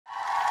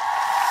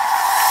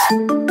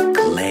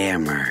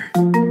Glamour.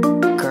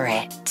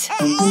 Grit.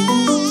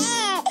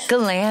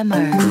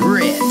 Glamour.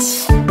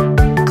 Grit.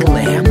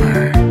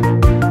 Glamour.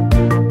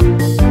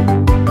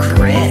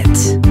 Grit.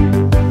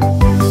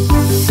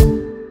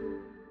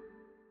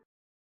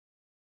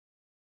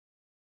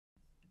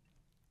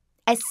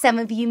 As some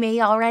of you may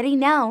already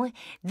know,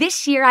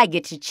 this year I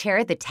get to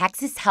chair the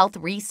Texas Health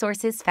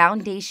Resources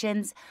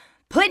Foundation's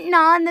Putting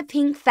on the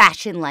Pink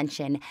Fashion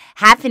Luncheon,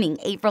 happening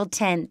April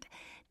 10th.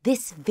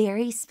 This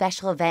very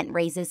special event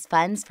raises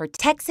funds for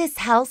Texas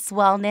Health's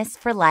Wellness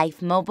for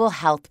Life mobile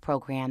health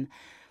program,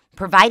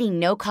 providing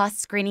no-cost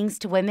screenings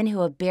to women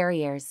who have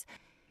barriers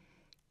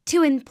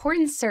to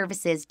important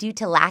services due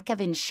to lack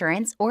of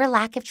insurance or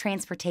lack of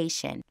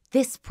transportation.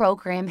 This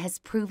program has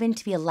proven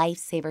to be a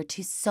lifesaver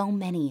to so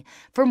many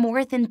for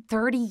more than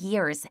 30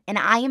 years, and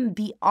I am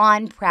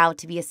beyond proud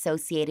to be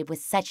associated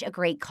with such a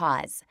great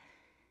cause.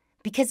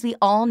 Because we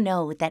all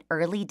know that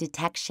early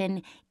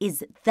detection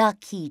is the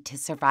key to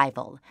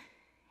survival.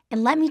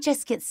 And let me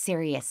just get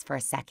serious for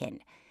a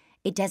second.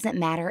 It doesn't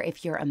matter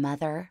if you're a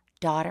mother,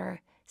 daughter,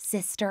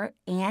 sister,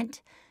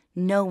 aunt,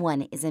 no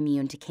one is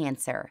immune to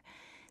cancer.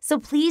 So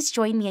please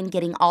join me in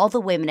getting all the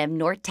women of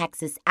North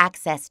Texas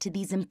access to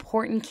these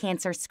important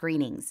cancer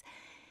screenings.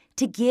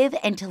 To give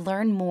and to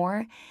learn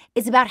more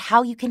is about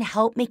how you can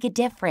help make a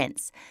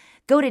difference.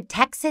 Go to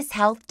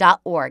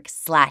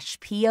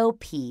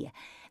texashealth.org/POP.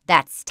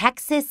 That's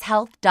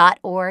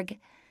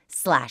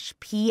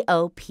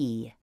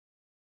texashealth.org/POP.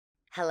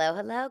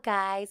 Hello,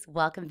 guys.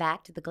 Welcome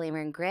back to the Glamour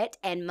and Grit.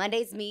 And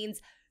Mondays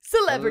means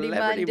Celebrity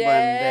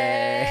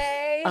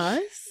Monday.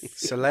 Us?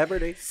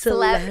 Celebrity.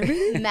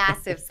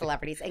 Massive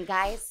celebrities. And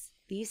guys,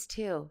 these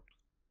two,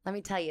 let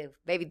me tell you,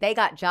 baby, they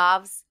got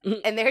jobs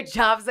and their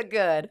jobs are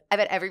good. I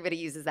bet everybody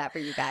uses that for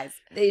you guys.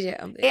 They do.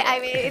 I mean,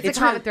 it's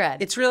a common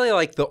thread. It's really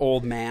like the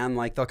old man.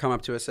 Like they'll come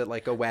up to us at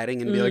like a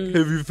wedding and be like,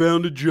 "Have you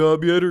found a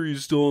job yet, or are you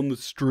still on the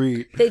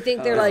street?" They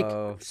think they're like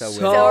so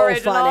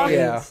funny.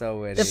 Yeah.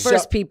 So witty. The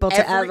first people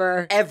to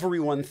ever.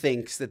 Everyone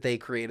thinks that they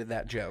created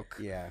that joke.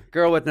 Yeah.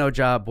 Girl with no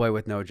job, boy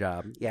with no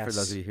job. Yes. For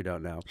those of you who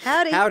don't know.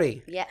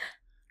 Howdy. Yeah.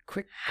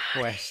 Quick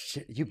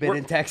question. You've been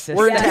in Texas.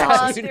 We're in All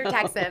Texas. through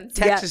Texans.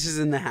 Texas is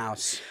in the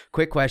house.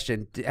 Quick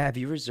question. Have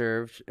you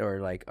reserved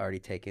or like already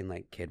taken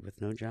like kid with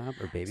no job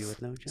or baby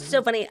with no job?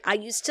 So funny. I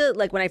used to,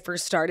 like when I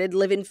first started,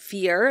 live in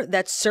fear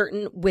that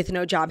certain with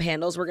no job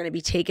handles were going to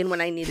be taken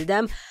when I needed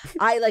them.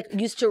 I like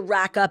used to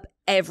rack up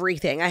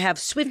everything. I have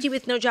Swifty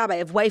with no job. I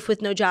have wife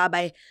with no job.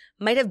 I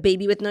might have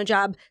baby with no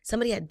job.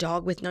 Somebody had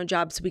dog with no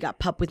job. So we got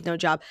pup with no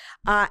job.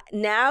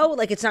 Now,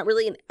 like it's not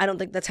really, I don't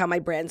think that's how my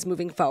brand's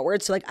moving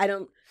forward. So like I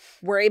don't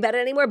worry about it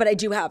anymore, but I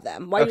do have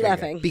them. Why are you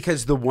laughing?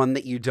 Because the one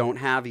that you don't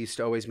have used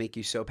to always make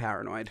you so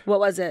paranoid. What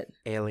was it?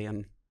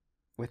 Alien.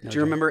 With no Do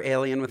you job. remember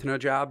Alien with no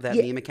job? That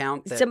meme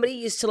account? That, Somebody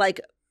used to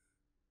like,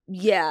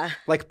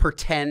 like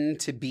pretend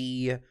to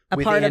be part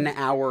within of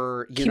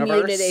our universe.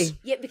 community.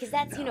 Yeah, because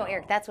that's,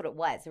 Eric, that's what it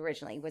was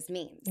originally, was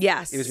memes.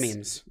 Yes. It was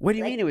memes. What do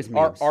you mean it was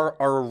memes? Our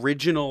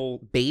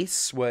original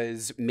base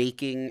was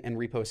making and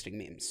reposting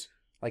memes.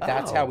 Like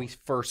that's how we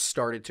first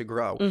started to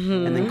grow.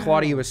 Mm-hmm. And then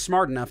Claudia was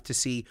smart enough to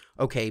see,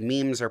 okay,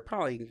 memes are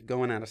probably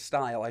going out of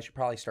style. I should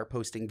probably start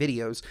posting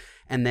videos.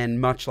 And then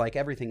much like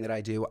everything that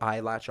I do,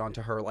 I latch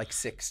onto her like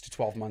 6 to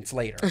 12 months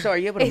later. So are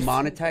you able to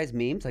monetize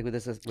memes? Like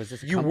was this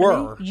a You company?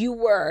 were. You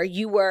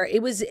were.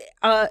 It was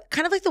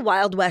kind of like the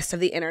Wild West of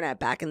the internet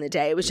back in the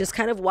day. It was just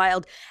kind of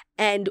wild.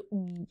 And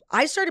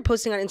I started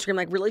posting on Instagram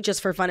like really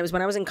just for fun. It was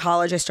when I was in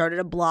college. I started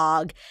a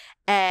blog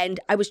and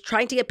I was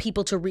trying to get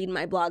people to read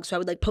my blog. So I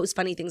would like post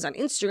funny things on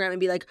Instagram and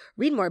be like,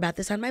 read more about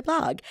this on my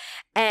blog.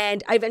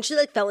 And I eventually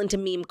like fell into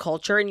meme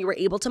culture and you were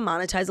able to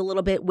monetize a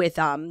little bit with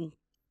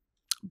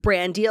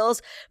brand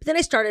deals. But then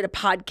I started a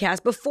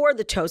podcast before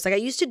the toast. Like I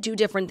used to do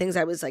different things.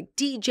 I was like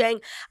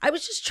DJing. I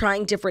was just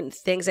trying different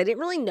things. I didn't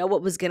really know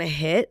what was going to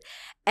hit.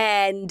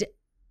 And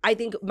I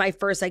think my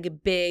first like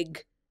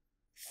big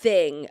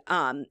thing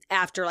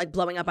after like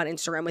blowing up on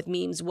Instagram with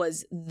memes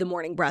was The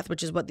Morning Breath,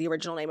 which is what the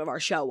original name of our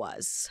show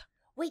was.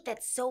 Wait,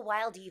 that's so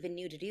wild you even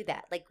knew to do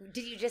that. Like,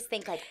 did you just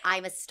think like,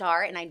 I'm a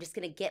star and I'm just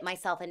going to get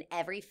myself in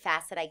every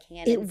facet I can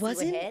and see what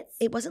hits?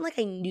 It wasn't like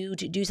I knew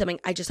to do something.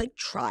 I just like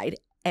tried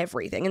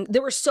everything. And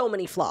there were so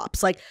many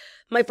flops. Like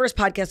my first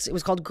podcast, it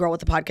was called Girl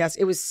with the Podcast.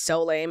 It was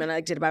so lame and I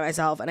did it by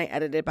myself and I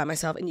edited it by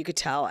myself and you could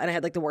tell. And I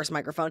had like the worst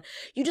microphone.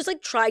 You just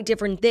like try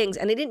different things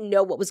and I didn't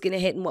know what was going to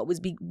hit and what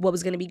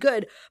was going to be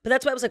good. But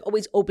that's why I was like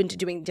always open to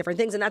doing different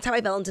things. And that's how I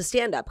fell into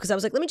stand up because I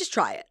was like, let me just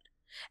try it.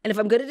 And if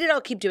I'm good at it, I'll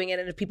keep doing it.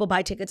 And if people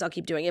buy tickets, I'll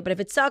keep doing it. But if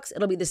it sucks,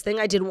 it'll be this thing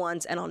I did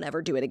once and I'll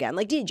never do it again.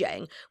 Like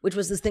DJing, which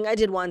was this thing I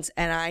did once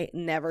and I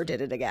never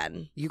did it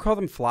again. You call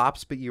them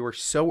flops, but you were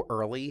so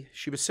early.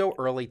 She was so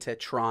early to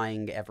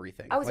trying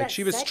everything. Like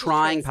she was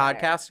trying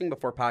podcasting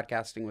before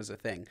podcasting was a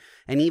thing.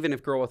 And even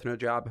if Girl with No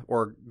Job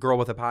or Girl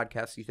with a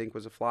Podcast you think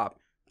was a flop,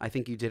 I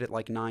think you did it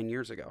like 9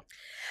 years ago.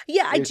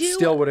 Yeah, I It do.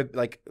 still would have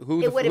like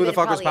who It would have the been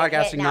fuck was probably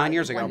a hit podcasting now, 9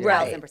 years ago?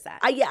 1000%.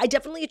 I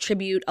definitely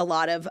attribute a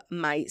lot of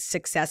my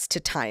success to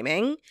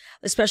timing,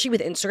 especially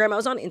with Instagram. I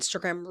was on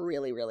Instagram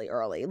really, really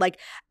early.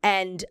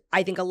 And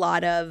I think a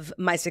lot of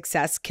my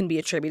success can be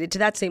attributed to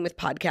that. Same with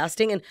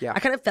podcasting. And Yeah. I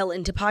kind of fell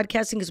into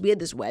podcasting because we had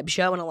this web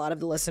show and a lot of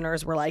the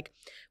listeners were like,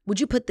 would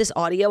you put this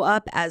audio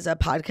up as a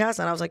podcast?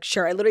 And I was like,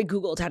 sure. I literally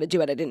Googled how to do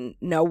it. I didn't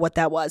know what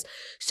that was.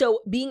 So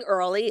being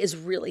early is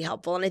really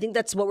helpful. And I think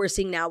that's what we're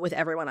seeing now with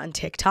everyone on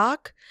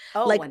TikTok.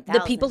 Oh, like 1000.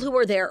 the people who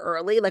are there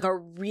early, like are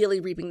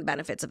really reaping the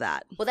benefits of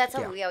that. Well, that's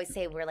what we always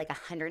say. We're like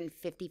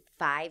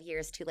 155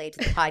 years too late to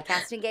the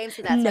podcasting game.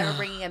 So that's why we're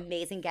bringing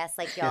amazing guests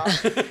like y'all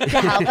to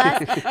help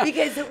us,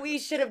 because we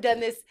should have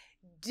done this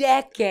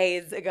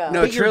decades ago.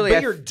 No, But truly,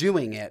 you're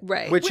doing it,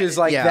 Right. Which is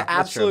like Yeah, the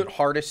that's true. absolute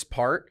hardest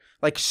part.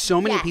 Like so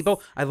many Yes.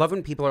 people, I love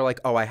when people are like,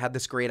 "Oh, I had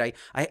this great.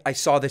 I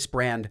saw this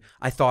brand.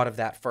 I thought of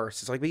that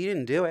first." It's like, but you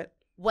didn't do it.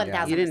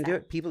 1000%. You didn't do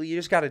it. People, you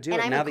just got to do And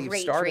it I'm now a that you've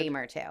great started.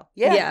 dreamer too.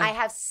 Yeah. I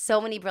have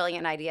so many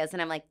brilliant ideas,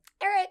 and I'm like,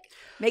 Eric,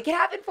 make it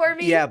happen for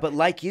me. Yeah, but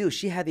like you,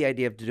 she had the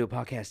idea to do a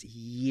podcast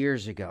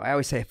years ago. I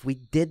always say if we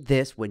did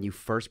this when you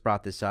first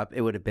brought this up,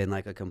 it would have been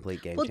like a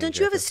complete game Well, changer. don't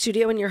you have a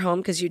studio in your home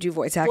because you do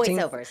voice acting?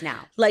 Voiceovers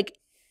now.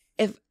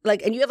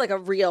 And you have like a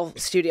real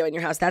studio in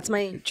your house. That's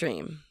my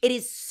dream. It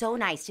is so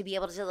nice to be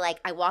able to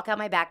I walk out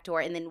my back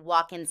door and then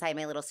walk inside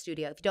my little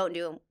studio. If you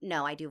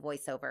don't I do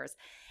voiceovers.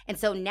 And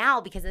so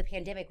now, because of the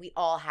pandemic, we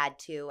all had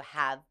to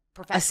have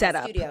professional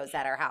setup. studios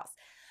at our house.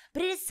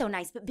 But it is so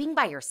nice. But being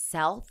by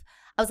yourself,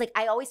 I was like,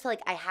 I always feel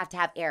like I have to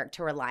have Eric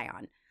to rely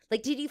on.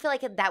 Like, did you feel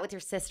like that with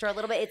your sister a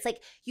little bit? It's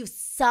like you have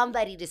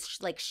somebody to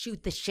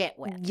shoot the shit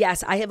with.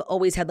 Yes, I have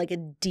always had like a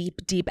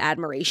deep, deep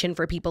admiration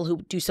for people who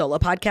do solo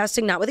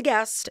podcasting, not with a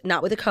guest,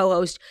 not with a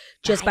co-host,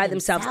 just by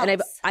themselves.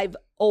 And I've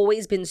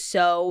always been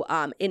so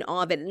in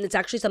awe of it. And it's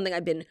actually something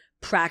I've been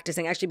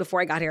practicing. Actually, before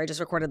I got here, I just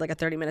recorded like a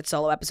 30-minute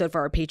solo episode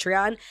for our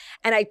Patreon.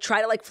 And I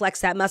try to like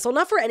flex that muscle,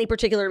 not for any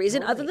particular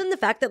reason, other than the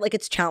fact that like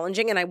it's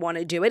challenging and I want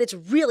to do it. It's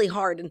really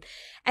hard. And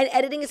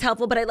editing is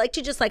helpful, but I like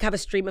to just like have a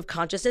stream of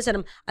consciousness.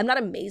 And I'm not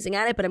amazing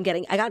at it, but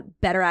I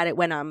got better at it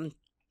when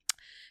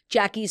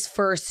Jackie's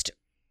first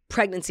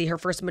pregnancy, her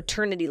first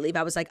maternity leave,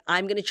 I was like,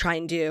 I'm going to try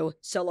and do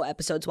solo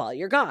episodes while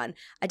you're gone.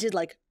 I did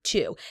like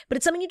 2, but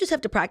it's something you just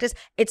have to practice.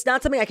 It's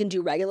not something I can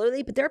do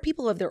regularly, but there are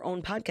people who have their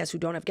own podcasts who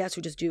don't have guests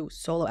who just do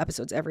solo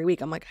episodes every week.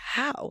 I'm like,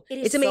 how?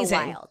 It's amazing.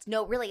 So wild.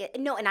 No, really.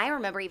 No, and I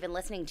remember even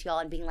listening to y'all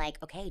and being like,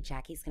 okay,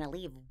 Jackie's going to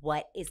leave.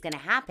 What is going to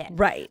happen?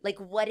 Right. Like,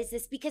 what is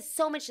this? Because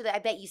so much of I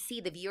bet you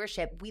see the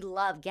viewership. We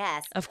love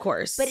guests. Of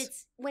course. But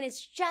when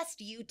it's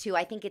just you two,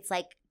 I think it's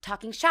like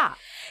talking shop.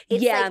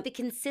 It's Yeah. like the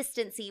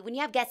consistency. When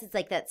you have guests, it's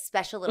like that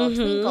special little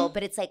twinkle,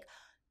 but it's like,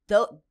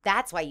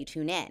 that's why you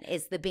tune in,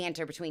 is the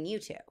banter between you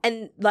two.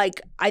 And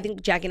like, I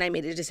think Jackie and I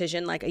made a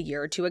decision like a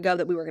year or 2 ago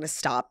that we were going to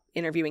stop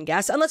interviewing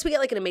guests unless we get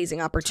like an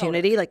amazing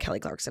opportunity, like Kelly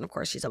Clarkson, of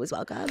course, she's always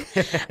welcome.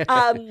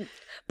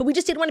 But we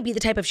just didn't want to be the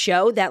type of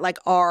show that like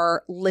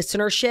our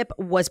listenership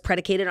was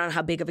predicated on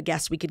how big of a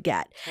guest we could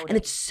get. And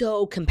it's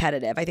so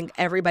competitive. I think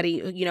everybody,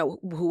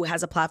 who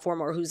has a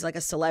platform or who's like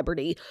a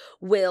celebrity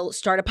will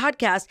start a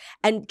podcast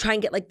and try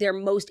and get like their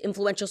most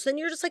influential. So then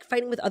you're just like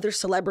fighting with other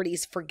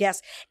celebrities for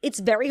guests. It's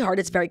very hard.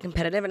 It's very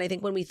competitive. And I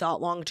think when we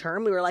thought long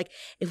term, we were like,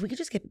 if we could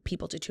just get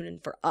people to tune in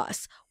for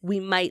us, we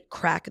might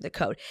crack the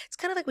code. It's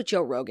kind of like with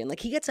Joe Rogan. Like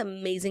he gets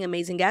amazing,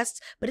 amazing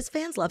guests, but his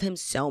fans love him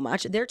so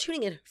much. They're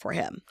tuning in for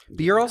him.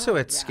 But you're also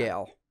at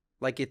scale.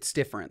 Like it's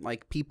different.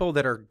 Like people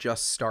that are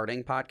just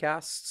starting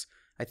podcasts,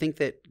 I think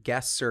that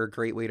guests are a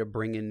great way to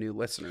bring in new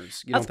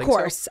listeners. You don't Of think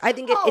course. so? I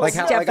think Oh, it's Like,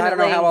 definitely. I don't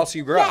know how else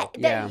you grow.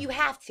 Yeah, you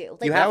have to.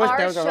 Like that was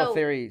our our show, whole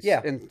theory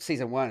Yeah. in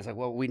season 1. It's like,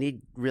 well, we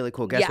need really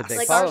cool guests Yes. with big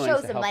like our followings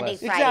show's to a help Monday us.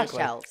 Friday Exactly.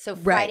 show, so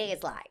Right. Friday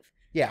is live.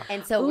 Yeah.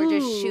 And so we're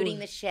just Ooh. shooting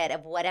the shit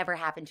of whatever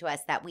happened to us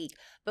that week.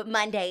 But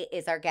Monday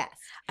is our guest.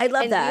 I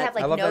love And that. we have I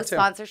like love no that too.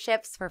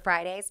 sponsorships for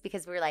Fridays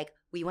because we're like,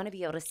 we want to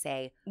be able to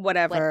say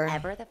Whatever.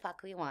 whatever the fuck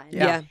we want.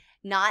 Yeah.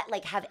 Not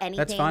like have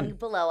anything fun.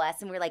 below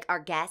us. And we're like, our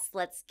guests,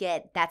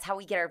 that's how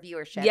we get our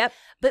viewership. Yep.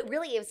 But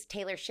really it was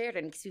Taylor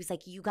Sheridan because he was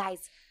like, you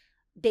guys,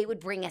 they would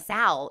bring us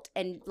out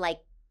and like,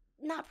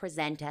 not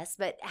present us,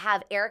 but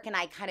have Eric and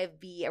I kind of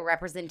be a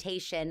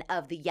representation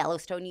of the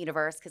Yellowstone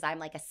universe because I'm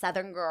like a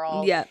Southern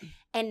girl. Yeah.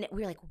 And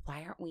we were like,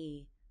 why aren't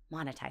we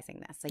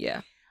monetizing this? Like,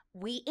 Yeah.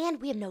 we have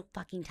no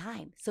fucking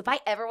time. So if I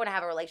ever want to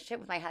have a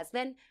relationship with my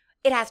husband,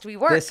 it has to be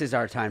work. This is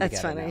our time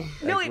That's together funny.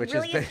 now. No, it which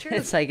really is true.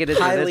 It's like it is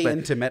Highly but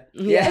intimate.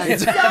 Yeah.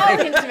 It's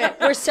so intimate.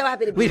 We're so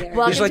happy to be here. You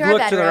Welcome just like to our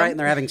look to the bedroom. right and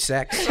they're having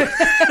sex.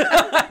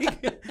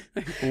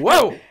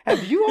 Whoa.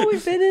 have you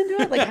always been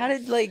into it? Like, how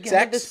did how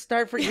Sex? this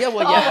start for you? Yeah,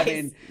 well, yeah, I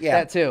mean, Yeah.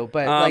 that too.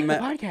 But like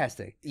the Um,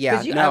 podcasting. yeah,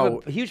 'Cause no.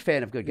 I'm a huge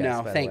fan of Good Guys. No,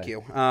 by the thank way.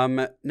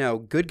 you. No,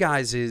 Good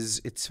Guys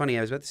it's funny.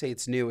 I was about to say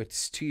it's new.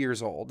 It's 2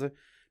 years old.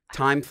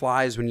 Time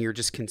flies when you're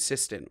just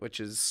consistent, which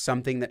is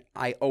something that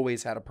I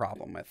always had a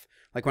problem with.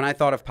 Like when I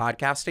thought of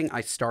podcasting,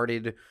 I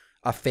started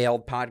a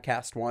failed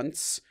podcast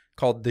once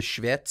called The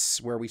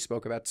Schwitz, where we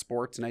spoke about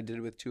sports, and I did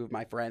it with 2 of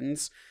my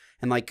friends.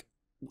 And like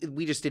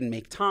we just didn't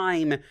make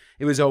time.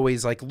 It was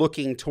always like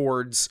looking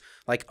towards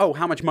like, oh,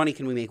 how much money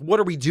can we make? What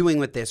are we doing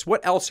with this?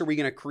 What else are we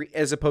going to create?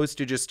 As opposed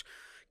to just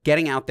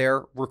getting out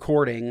there,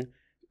 recording,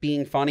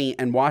 being funny,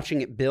 and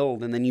watching it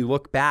build. And then you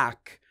look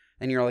back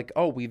and you're like,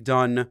 oh, we've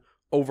done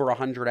over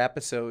 100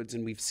 episodes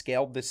and we've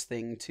scaled this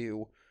thing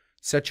to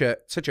such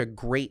a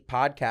great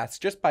podcast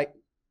just by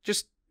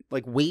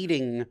like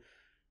waiting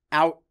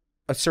out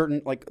a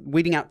certain, like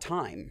waiting out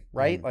time,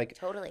 right? Like,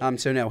 Totally.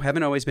 So no,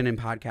 haven't always been in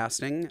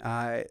podcasting.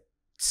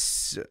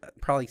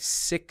 Probably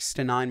 6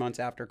 to 9 months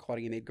after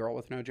Claudia made Girl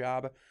with No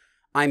Job,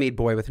 I made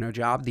Boy with No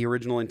Job. The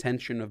original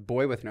intention of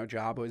Boy with No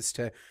Job was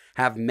to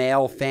have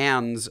male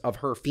fans of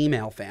her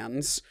female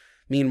fans.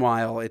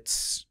 Meanwhile,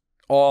 it's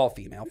all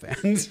female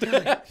fans.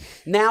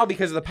 Now,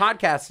 because of the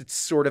podcast, it's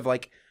sort of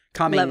like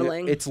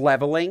it's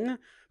leveling.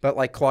 But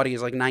like Claudia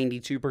is like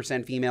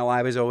 92% female.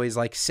 I was always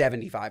like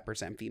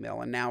 75% female.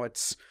 And now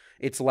it's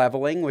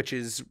leveling, which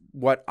is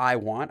what I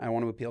want. I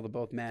want to appeal to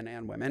both men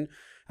and women.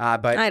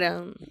 But I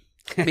don't.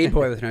 Made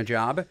Boy with No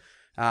Job.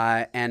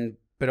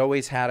 But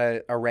always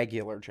had a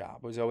regular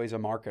job. Was always a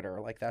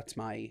marketer. Like that's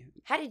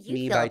How did you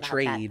me feel by about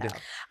trade. that, though?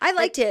 I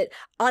liked it.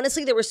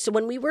 Honestly,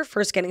 when we were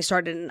first getting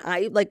started and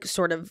I like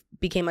sort of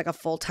became like a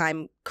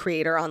full-time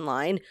creator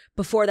online,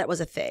 before that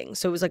was a thing.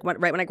 So it was like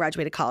right when I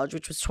graduated college,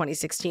 which was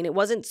 2016, there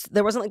wasn't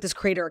like this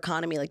creator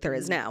economy like there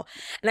is now.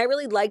 And I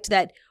really liked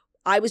that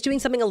I was doing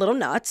something a little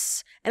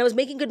nuts and I was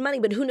making good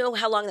money, but who knew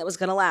how long that was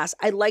going to last.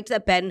 I liked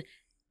that Ben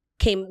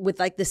came with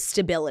like this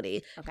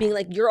stability, being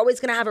like, you're always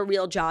going to have a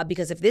real job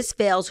because if this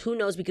fails, who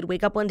knows, we could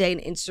wake up one day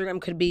and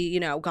Instagram could be,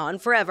 gone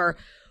forever.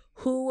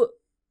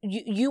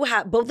 You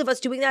have, both of us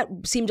doing that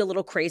seemed a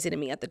little crazy to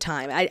me at the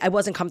time. I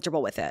wasn't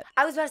comfortable with it.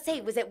 I was about to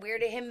say, was it weird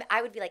to him?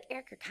 I would be like,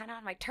 Eric, you're kind of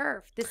on my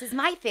turf. This is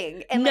my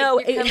thing. And no,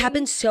 like, it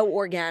happened so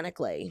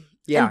organically.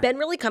 Yeah. And Ben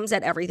really comes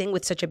at everything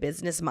with such a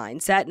business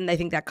mindset. And I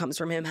think that comes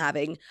from him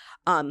having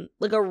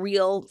like a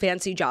real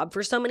fancy job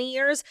for so many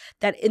years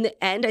that in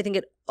the end, I think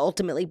it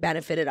ultimately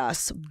benefited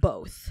us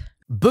both.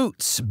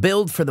 Boots,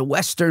 built for the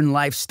Western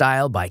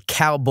lifestyle by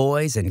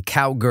cowboys and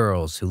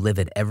cowgirls who live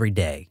it every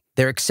day.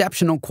 Their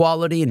exceptional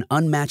quality and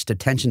unmatched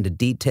attention to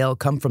detail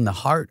come from the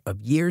heart of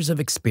years of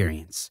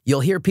experience. You'll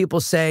hear people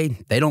say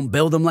they don't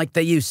build them like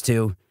they used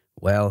to.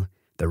 Well,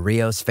 the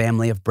Rios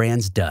family of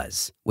brands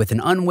does. With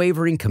an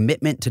unwavering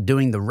commitment to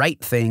doing the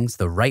right things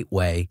the right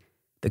way,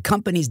 the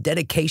company's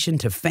dedication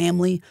to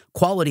family,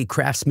 quality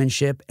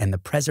craftsmanship, and the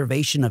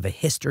preservation of a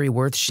history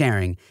worth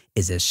sharing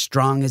is as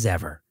strong as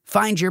ever.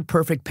 Find your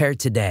perfect pair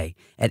today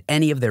at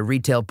any of their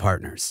retail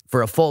partners.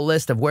 For a full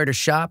list of where to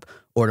shop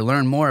or to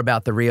learn more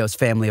about the Rios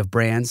family of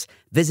brands,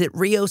 visit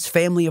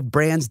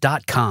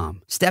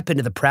riosfamilyofbrands.com. Step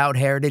into the proud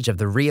heritage of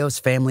the Rios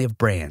family of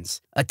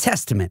brands, a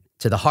testament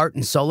to the heart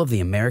and soul of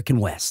the American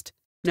West.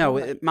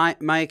 No,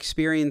 my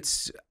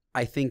experience,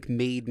 I think,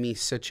 made me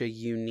such a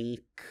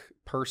unique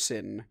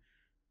person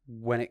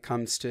when it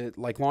comes to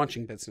like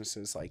launching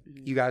businesses. Like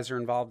you guys are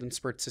involved in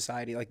Sprit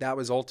Society. Like that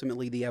was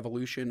ultimately the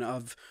evolution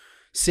of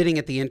sitting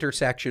at the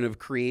intersection of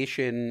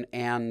creation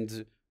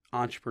and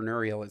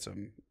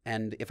entrepreneurialism.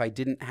 And if I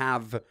didn't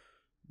have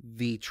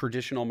the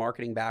traditional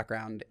marketing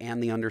background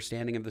and the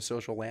understanding of the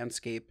social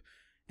landscape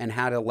and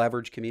how to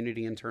leverage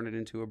community and turn it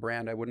into a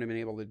brand, I wouldn't have been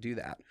able to do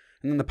that.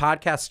 And then the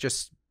podcast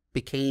just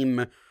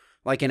became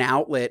like an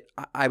outlet.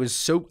 I was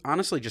so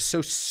honestly just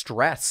so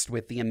stressed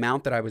with the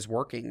amount that I was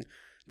working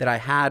that I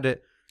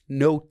had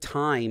no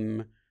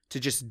time to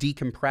just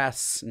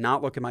decompress,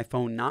 not look at my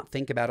phone, not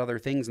think about other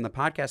things. And the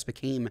podcast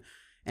became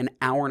an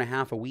hour and a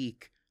half a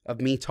week of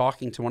me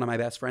talking to one of my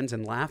best friends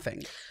and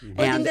laughing.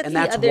 Well, and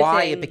that's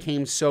why it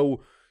became so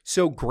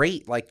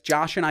great. Like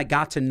Josh and I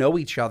got to know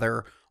each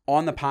other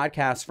on the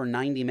podcast for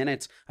 90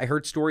 minutes. I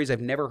heard stories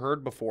I've never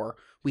heard before.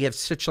 We have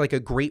such like a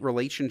great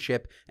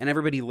relationship, and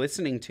everybody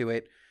listening to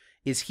it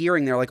is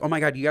hearing, they're like, oh my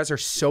God, you guys are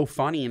so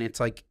funny. And it's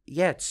like,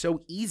 yeah, it's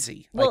so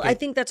easy. Well, like I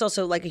think that's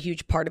also like a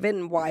huge part of it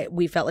and why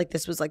we felt like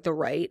this was like the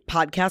right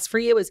podcast for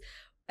you is,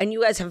 and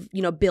you guys have,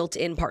 built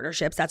in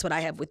partnerships. That's what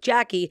I have with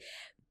Jackie.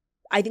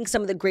 I think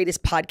some of the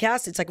greatest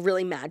podcasts, it's like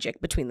really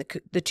magic between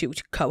the two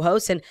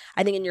co-hosts. And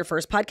I think in your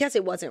first podcast,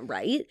 it wasn't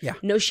right. Yeah.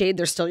 No shade.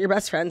 They're still your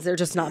best friends. They're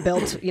just not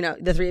built,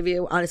 the three of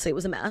you. Honestly, it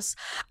was a mess.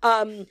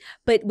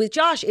 But with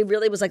Josh, it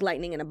really was like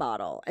lightning in a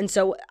bottle. And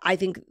so I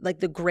think like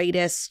the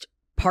greatest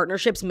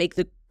partnerships make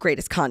the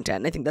greatest content.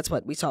 And I think that's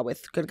what we saw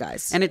with Good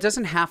Guys. And it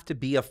doesn't have to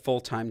be a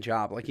full-time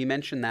job. Like you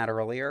mentioned that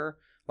earlier,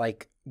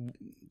 like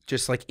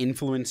just like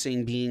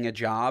influencing being a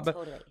job.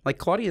 Totally. Like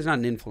Claudia is not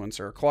an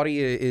influencer.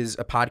 Claudia is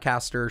a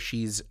podcaster.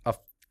 She's a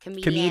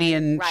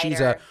Comedian,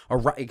 She's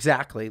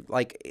exactly.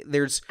 Like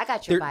there's I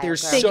got your bio,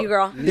 there's girl. Thank you,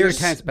 girl. New York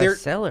Times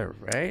bestseller,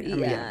 right?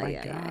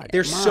 Yeah.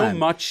 There's Come so on.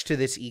 much to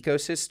this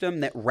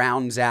ecosystem that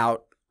rounds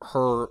out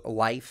her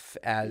life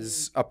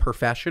as a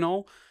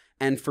professional.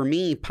 And for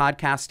me,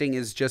 podcasting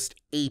is just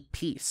a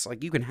piece.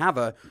 Like you can have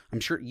I'm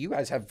sure you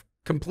guys have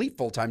complete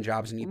full-time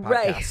jobs and you podcast.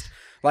 Right.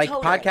 Like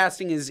Totally.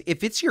 podcasting is,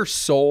 if it's your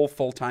sole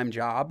full-time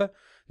job,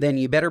 then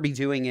you better be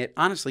doing it.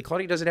 Honestly,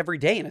 Claudia does it every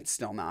day and it's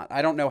still not.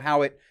 I don't know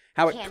how it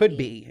Can't could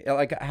be.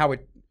 Like how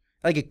it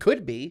Like it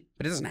could be,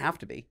 but it doesn't have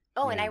to be.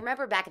 Oh, and I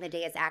remember back in the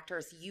day as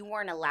actors, you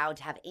weren't allowed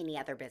to have any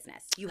other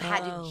business. You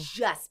had to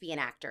just be an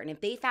actor. And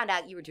if they found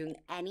out you were doing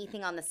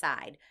anything on the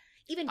side,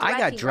 even I got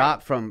directing,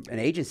 dropped from an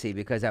agency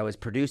because I was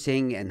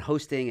producing and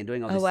hosting and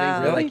doing all these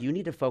things. They're like, you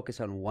need to focus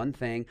on one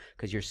thing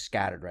because you're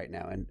scattered right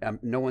now and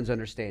no one's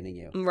understanding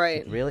you.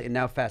 Right. Really? And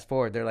now fast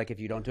forward, they're like, if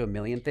you don't do a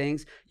million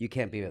things, you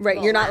can't be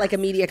right. You're not like a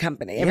media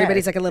company.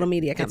 Everybody's like a little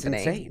media company.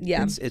 It's insane.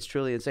 Yeah. It's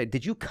truly insane.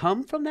 Did you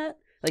come from that?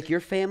 Like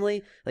your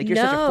family? Like you're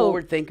such a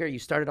forward thinker. You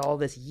started all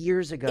this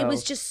years ago. It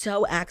was just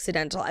so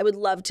accidental. I would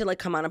love to like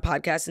come on a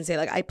podcast and say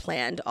like I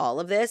planned all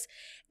of this.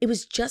 It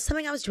was just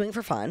something I was doing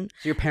for fun.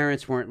 So your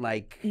parents weren't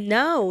like...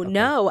 No.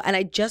 And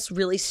I just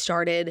really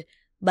started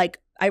like,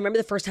 I remember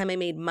the first time I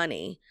made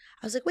money.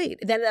 I was like, wait.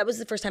 Then that was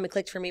the first time it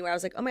clicked for me where I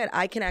was like, oh my God,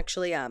 I can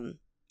actually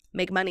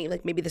make money.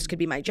 Like maybe this could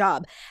be my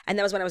job. And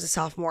that was when I was a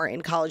sophomore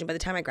in college. And by the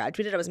time I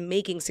graduated, I was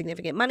making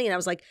significant money. And I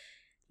was like,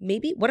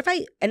 maybe, what if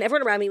and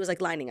everyone around me was like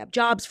lining up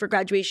jobs for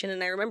graduation.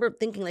 And I remember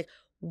thinking like,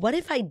 what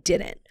if I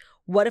didn't?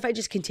 What if I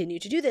just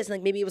continued to do this? And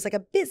like maybe it was like a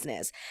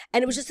business.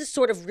 And it was just this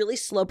sort of really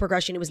slow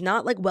progression. It was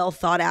not like well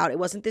thought out. It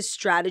wasn't this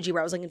strategy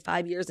where I was like in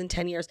 5 years and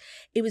 10 years.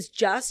 It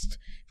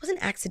wasn't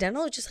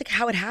accidental. It was just like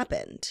how it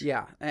happened.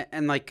 Yeah.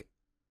 And like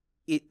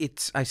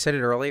it's, I said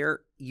it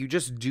earlier, you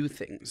just do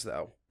things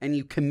though. And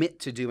you commit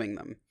to doing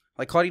them.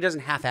 Like Claudia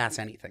doesn't half-ass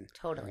anything.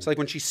 Totally. So like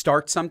when she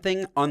starts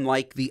something,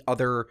 unlike the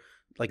other,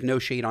 like no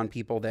shade on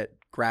people that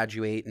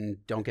graduate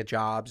and don't get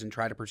jobs and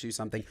try to pursue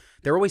something.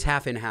 They're always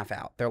half in, half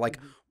out. They're like,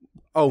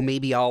 oh,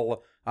 maybe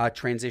I'll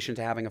transition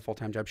to having a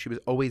full-time job. She was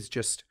always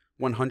just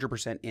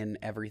 100% in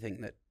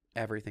everything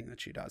that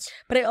she does.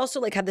 But I also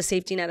like had the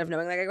safety net of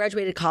knowing like I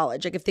graduated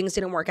college. Like if things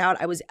didn't work out,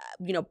 I was,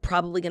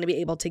 probably going to be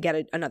able to get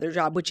another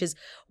job, which is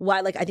why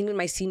like I think in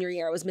my senior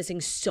year, I was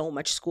missing so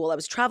much school. I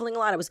was traveling a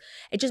lot.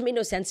 It just made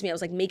no sense to me. I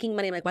was like making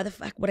money. I'm like, why the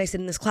fuck would I sit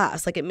in this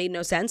class? Like it made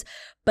no sense.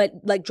 But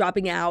like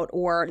dropping out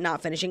or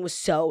not finishing was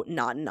so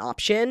not an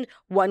option.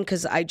 One,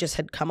 because I just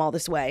had come all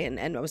this way and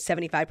I was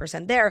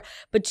 75% there.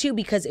 But two,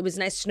 because it was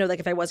nice to know like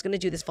if I was going to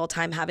do this full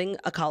time, having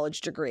a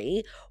college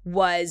degree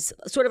was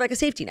sort of like a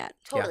safety net.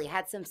 Totally.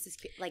 Had some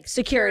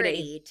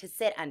security to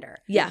sit under.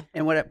 Yeah.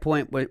 And what at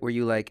point were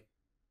you like,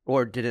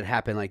 or did it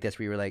happen like this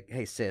where you were like,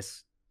 hey,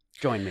 sis,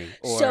 join me?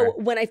 Or... So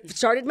when I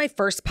started my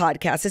first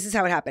podcast, this is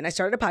how it happened. I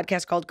started a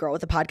podcast called Girl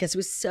with a Podcast. It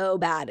was so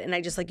bad. And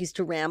I just like used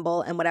to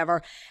ramble and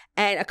whatever.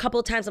 And a couple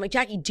of times I'm like,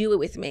 Jackie, do it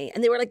with me.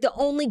 And they were like the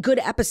only good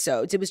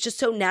episodes. It was just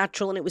so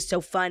natural and it was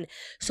so fun.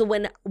 So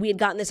when we had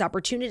gotten this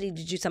opportunity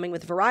to do something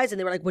with Verizon,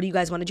 they were like, what do you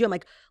guys want to do? I'm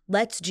like,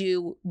 let's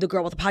do the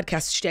Girl with a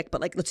Podcast shtick, but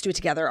like, let's do it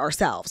together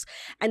ourselves.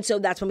 And so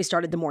that's when we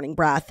started The Morning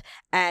Breath.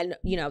 And,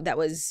 that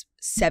was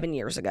 7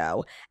 years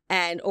ago.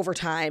 And over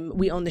time,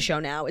 we own the show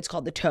now. It's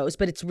called The Toast,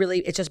 but it's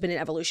just been an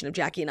evolution of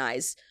Jackie and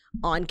I's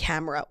on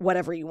camera,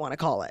 whatever you want to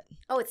call it.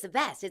 Oh, it's the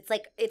best. It's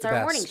like, it's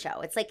our morning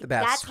show. It's like,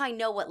 that's how I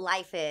know what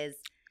life is.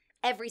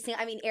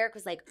 Eric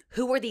was like,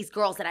 who are these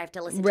girls that I have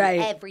to listen to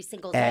every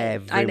single day?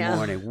 Every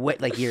morning.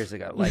 Like years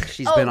ago. Like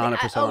she's been on it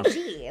for so long.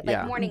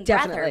 Like morning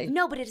breath.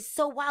 No, but it is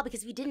so wild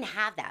because we didn't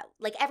have that.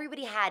 Like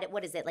everybody had,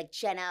 what is it? Like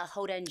Jenna,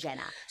 Hoda and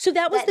Jenna. So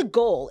that was the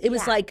goal. It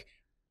was like,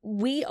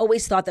 we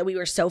always thought that we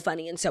were so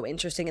funny and so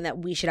interesting and that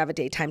we should have a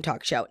daytime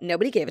talk show.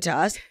 Nobody gave it to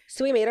us,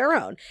 so we made our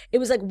own. It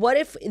was like, what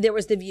if there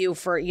was the View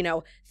for,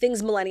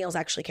 things millennials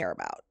actually care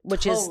about,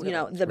 which is,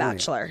 The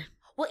Bachelor.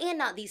 Well, and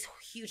not these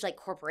huge like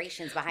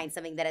corporations behind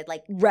something that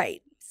like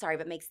sorry,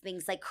 but makes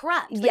things like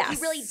corrupt. Like, yes.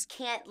 You really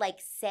can't like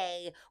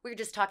say, we were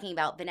just talking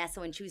about Vanessa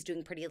when she was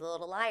doing Pretty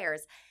Little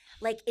Liars.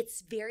 Like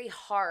it's very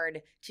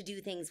hard to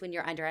do things when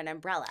you're under an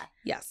umbrella.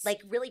 Yes.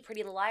 Like really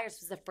Pretty Little Liars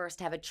was the first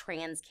to have a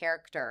trans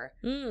character.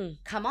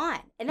 Come on.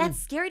 And that's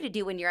scary to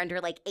do when you're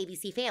under like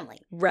ABC Family.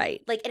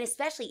 Right. Like, and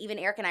especially even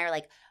Eric and I are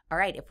like, all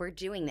right, if we're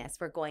doing this,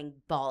 we're going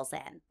balls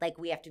in. Like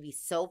we have to be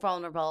so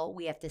vulnerable.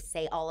 We have to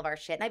say all of our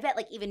shit. And I bet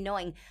like even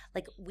knowing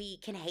like we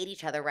can hate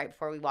each other right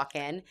before we walk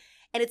in.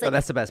 And it's like,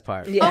 that's the best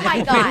part. Yeah. Oh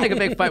my God. Like a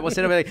big fight. We'll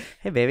sit over like,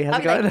 hey baby, how's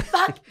it going? Like,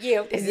 fuck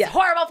you. This is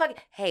horrible. Fuck.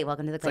 Hey,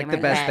 welcome to the Glamour Grit.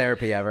 It's like the best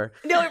therapy ever.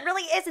 No, it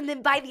really is. And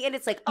then by the end,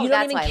 it's like, oh, you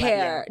don't that's even why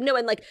care. I love you. No,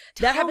 and like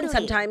that happens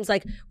Totally. sometimes,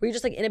 like where you're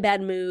just like in a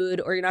bad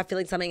mood or you're not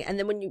feeling something, and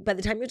then by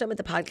the time you're done with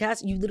the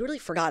podcast, you literally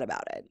forgot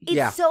about it.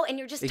 It's so, and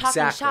you're just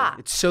talking shop.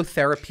 It's so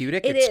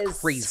therapeutic. It it's is.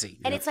 crazy.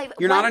 And it's like,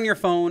 you're not on your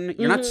phone.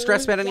 You're not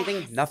stressed about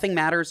anything. Yes. Nothing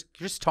matters.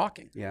 You're just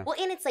talking. Yeah. Well,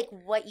 and it's like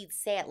what you'd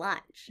say at lunch.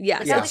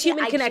 Yes. Like, It's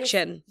human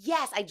connection.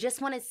 I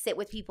just want to sit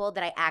with people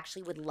that I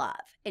actually would love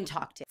and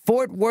talk to.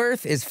 Fort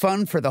Worth is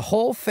fun for the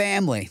whole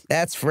family.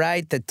 That's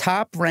right. The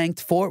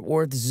top-ranked Fort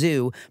Worth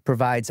Zoo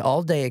provides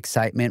all-day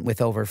excitement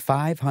with over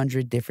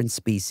 500 different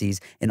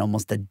species in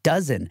almost a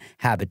dozen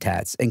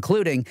habitats,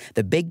 including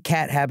the big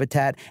cat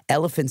habitat,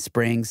 Elephant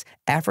Springs,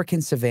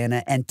 African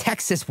savanna, and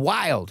Texas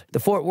wild.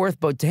 The Fort Worth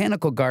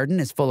Botanical Garden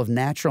is full of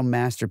natural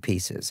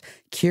masterpieces,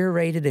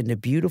 curated into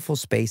beautiful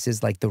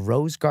spaces like the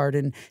Rose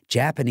Garden,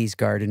 Japanese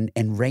Garden,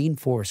 and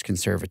Rainforest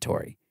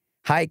Conservatory.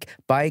 Hike,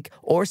 bike,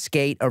 or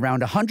skate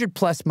around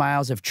 100-plus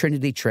miles of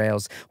Trinity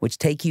trails, which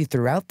take you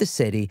throughout the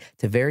city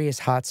to various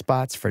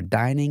hotspots for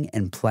dining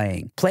and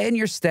playing. Plan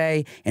your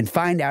stay and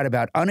find out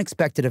about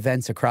unexpected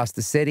events across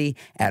the city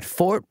at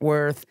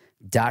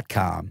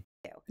fortworth.com.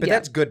 But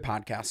that's good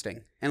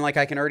podcasting. And like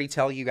I can already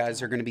tell you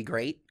guys are going to be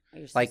great.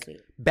 You're so Like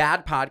sweet.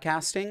 bad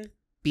podcasting,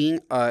 being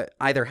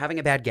either having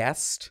a bad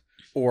guest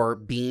or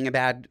being on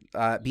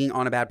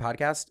a bad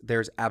podcast,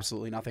 there's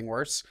absolutely nothing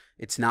worse.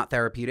 It's not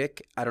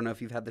therapeutic. I don't know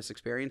if you've had this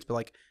experience, but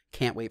like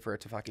can't wait for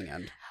it to fucking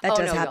end. That Oh,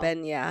 does no,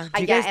 happen, yeah.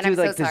 Do you get- guys and do I'm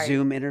so like the sorry.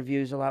 Zoom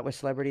interviews a lot with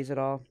celebrities at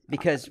all?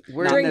 Because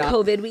we're During not,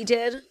 COVID, we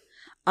did.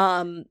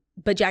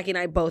 But Jackie and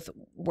I both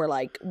were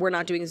like, we're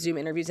not doing Zoom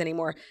interviews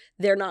anymore.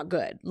 They're not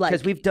good. Like,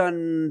 because we've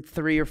done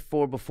 3 or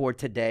 4 before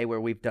today, where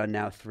we've done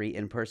now 3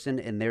 in person,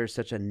 and there's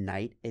such a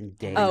night and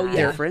day Oh, yeah.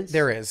 difference.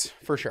 There is,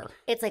 for sure.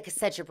 It's like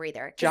such a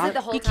breather. 'Cause John-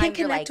 the whole you time can't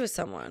you're connect like, with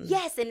someone.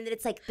 yes, and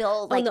it's like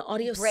they'll like and the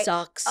audio break.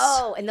 sucks.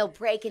 Oh, and they'll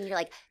break, and you're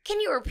like, can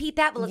you repeat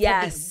that? But let's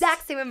have the Yes.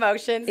 exact same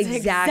emotions. the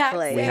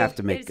Exactly. exact We same- have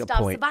to make it a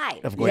stops point the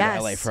vibe. of going Yes.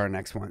 to LA for our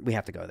next one. We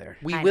have to go there.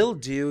 We I will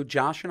do,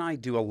 Josh and I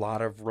do a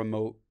lot of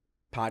remote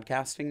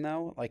podcasting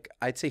though. Like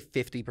I'd say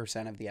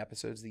 50% of the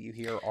episodes that you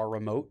hear are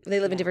remote. They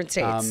live in different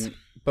states.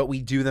 But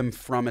we do them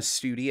from a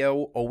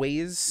studio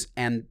always,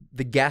 and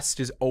the guest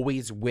is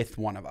always with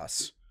one of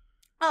us.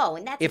 Oh,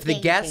 and that's If a the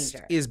game guest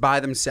changer. is by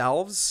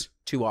themselves,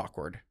 too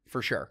awkward,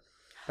 for sure.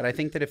 But I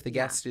think that if the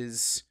guest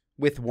is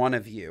with one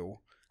of you,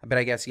 but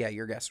I guess, yeah,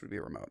 your guest would be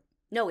remote.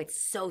 No, it's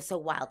so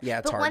wild. Yeah,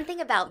 it's but hard. one thing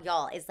about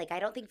y'all is like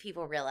I don't think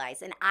people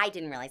realize, and I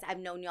didn't realize. I've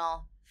known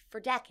y'all for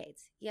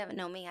decades. You haven't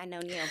known me. I've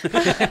known you.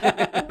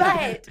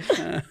 But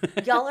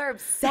y'all are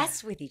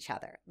obsessed with each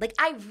other. Like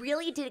I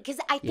really did, because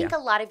I think a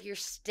lot of your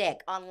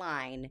shtick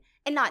online,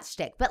 and not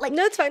shtick, but like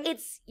No, it's fine.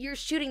 It's you're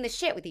shooting the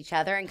shit with each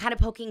other and kind of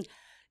poking.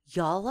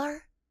 Y'all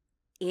are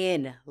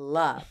in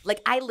love.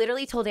 Like I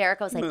literally told Eric,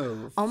 I was like,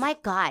 Move. oh my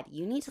God,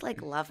 you need to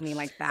like love me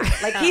like that.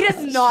 Like he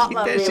does not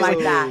love me like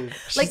that.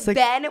 Like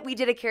Ben, we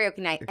did a karaoke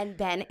night, and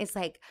Ben is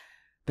like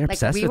They're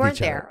obsessed we with weren't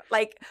each other. there.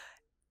 Like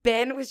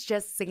Ben was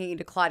just singing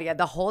to Claudia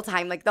the whole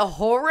time. Like the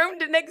whole room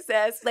didn't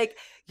exist. Like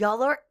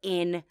y'all are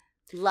in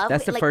love.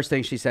 That's the like, first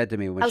thing she said to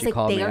me when I was she like,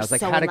 called they me. I are was like,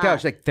 so how'd in it go? love.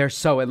 She's like, they're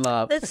so in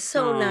love. That's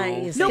so Oh.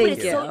 nice. No, but Thank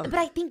it's you. so. But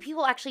I think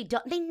people actually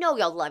don't. They know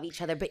y'all love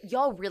each other, but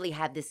y'all really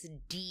have this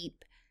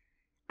deep.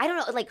 I don't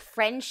know, like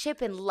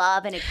friendship and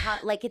love, and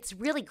like it's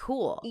really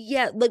cool.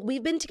 Yeah, like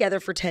we've been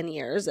together for 10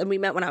 years, and we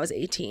met when I was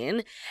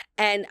 18.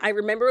 And I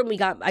remember when I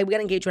got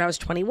engaged when I was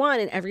 21,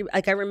 and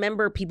I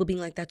remember people being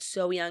like, that's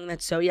so young. And I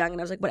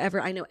was like,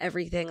 whatever, I know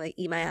everything, like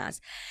eat my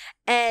ass.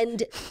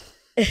 And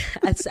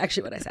that's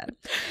actually what I said.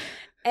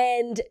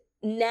 And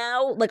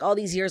now, like all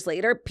these years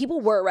later,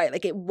 people were right.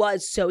 Like it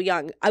was so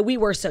young. We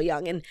were so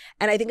young. And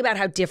I think about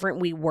how different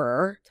we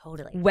were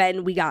Totally.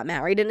 when we got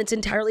married. And it's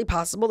entirely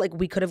possible. Like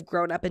we could have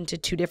grown up into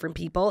 2 different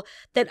people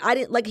that I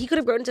didn't like. He could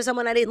have grown into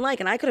someone I didn't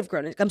like, and I could have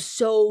grown into. I'm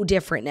so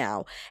different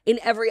now in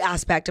every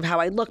aspect of how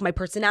I look, my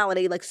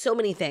personality, like so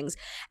many things.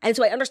 And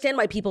so I understand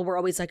why people were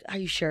always like, are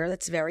you sure?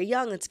 That's very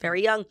young. That's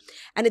very young.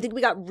 And I think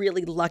we got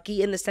really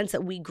lucky in the sense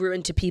that we grew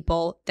into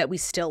people that we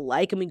still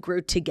like, and we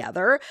grew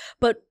together.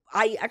 But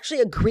I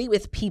actually agree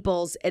with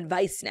people's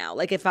advice now.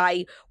 Like if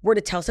I were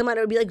to tell someone, I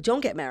would be like,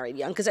 don't get married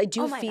young. Because I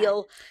do Oh my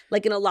feel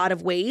like in a lot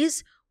of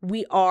ways,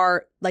 we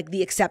are like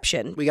the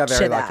exception. We got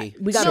very to that. lucky.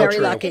 We got So very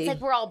true. lucky. It's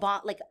like we're all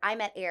bond. Like I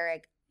met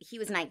Eric. He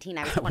was 19.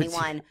 I was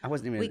 21. I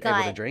wasn't even We able to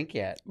got- drink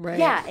yet. Right.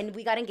 Yeah, and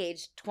we got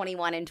engaged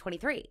 21 and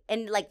 23.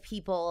 And like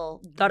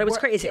people Thought it was were-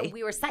 crazy.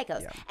 We were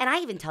psychos. And I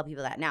even tell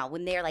people that now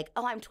when they're like,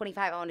 oh, I'm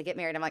 25, I want to get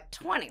married. I'm like,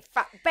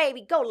 25,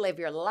 baby, go live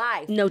your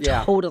life. No,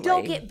 Yeah. totally.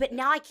 Don't get, but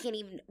now I can't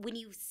even, when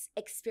you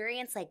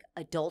experience like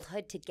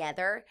adulthood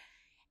together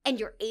and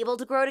you're able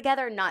to grow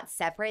together and not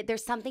separate,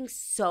 there's something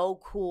so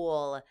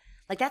cool.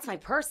 Like that's my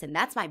person.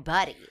 That's my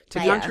buddy. To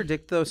Like,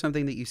 contradict, though,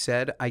 something that you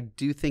said, I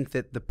do think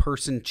that the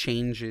person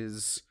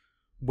changes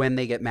when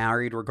they get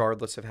married,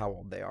 regardless of how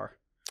old they are.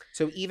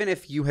 So even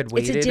if you had It's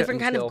waited a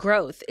different kind until- of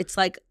growth. It's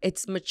like,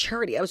 it's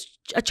maturity. I was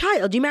a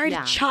child. You married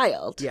Yeah. a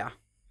child. Yeah.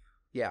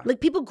 Yeah.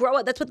 Like people grow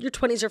up. That's what your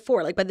 20s are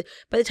for. Like by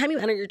the time you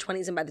enter your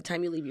 20s and by the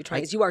time you leave your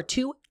 20s, you are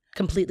 2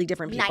 completely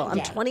different people. Night I'm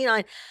and day.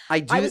 29.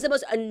 I I was the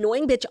most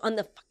annoying bitch on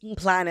the fucking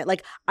planet.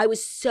 Like I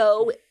was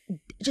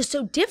just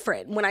so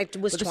different when I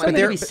was There's 20.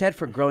 something to be said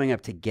for growing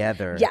up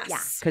together. Yes. Yeah.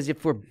 Because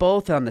if we're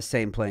both on the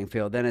same playing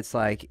field, then it's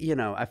like,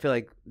 I feel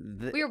like...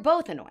 we were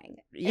both annoying.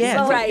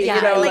 Yeah, Both- right, Yeah.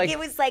 you know, like, like- it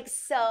was like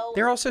so.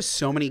 There are also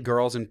so many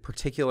girls, and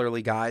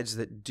particularly guys,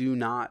 that do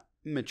not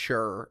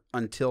mature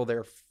until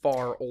they're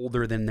far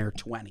older than their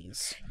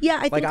 20s. Yeah,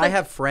 I think Like I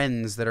have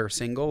friends that are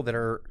single that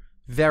are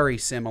very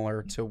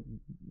similar to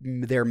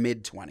their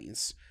mid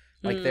 20s.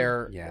 Like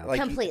they're Yeah. like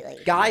Completely.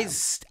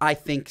 Guys, I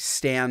think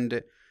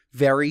stand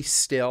very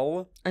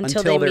still Until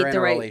until they they're meet in the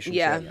a right- relationship,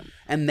 yeah.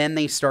 and then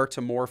they start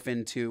to morph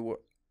into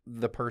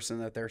the person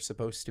that they're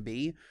supposed to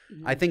be.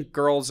 I think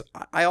girls.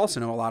 I also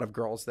know a lot of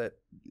girls that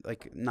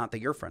like, not that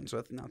you're friends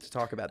with, not to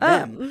talk about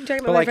them, I'm talking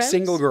about but my like friends.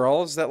 single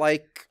girls that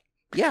like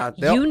Yeah,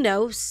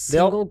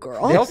 single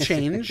girls. They'll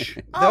change.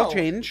 They'll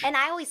change. And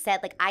I always said,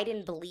 like, I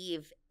didn't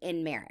believe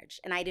in marriage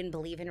and I didn't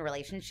believe in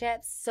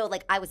relationships. So,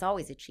 like, I was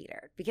always a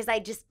cheater because I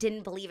just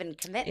didn't believe in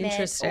commitment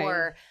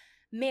or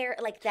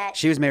like that.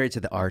 She was married to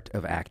the art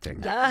of acting.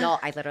 No,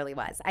 I literally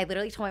was. I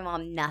literally told my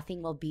mom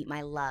nothing will beat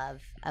my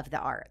love of the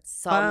arts.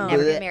 So I'll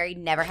never get married,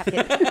 never have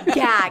to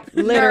gag.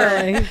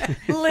 Literally.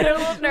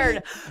 Literal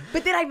nerd.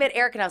 But then I met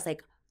Eric and I was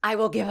like, I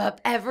will give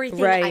up everything.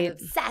 Right. I'm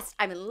obsessed.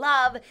 I'm in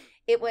love.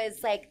 It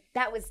was like,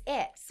 that was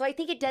it. So I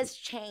think it does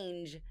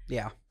change.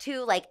 Yeah.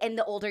 Too, like, and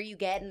the older you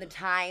get and the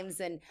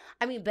times. And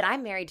I mean, but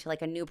I'm married to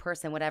like a new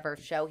person, whatever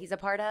show he's a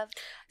part of.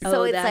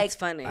 So it's that's like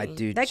funny. I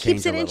do that change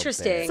keeps a it little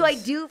interesting. bit. So I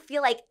do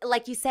feel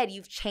like you said,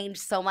 you've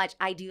changed so much.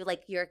 I do,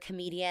 like, you're a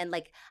comedian.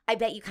 Like, I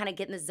bet you kind of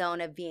get in the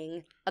zone of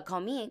being a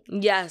comique.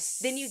 Yes.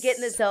 Then you get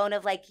in the zone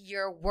of, like,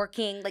 you're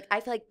working. Like, I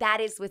feel like that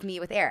is with me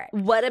with Eric.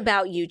 What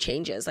about you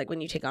changes, like,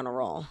 when you take on a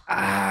role?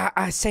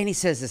 Sainty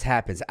says this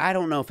happens. I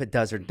don't know if it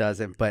does or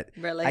doesn't, but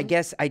Really? I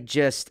guess I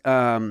just,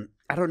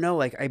 I don't know,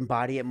 like, I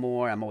embody it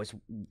more. I'm always,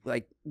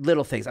 like,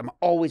 little things. I'm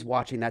always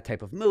watching that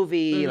type of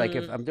movie. Like,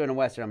 if I'm doing a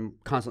Western, I'm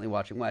constantly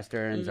watching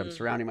Westerns. I'm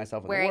surrounding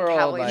myself with Wearing the world.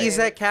 cowboy Like, He's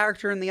that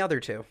character in the other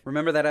two.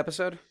 Remember that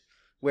episode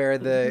where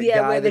the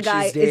guy where the that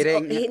guy she's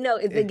dating?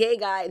 it's the gay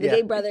guy. The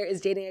gay brother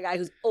is dating a guy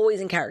who's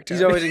always in character.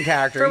 He's always in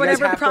character. For You guys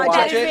whatever have to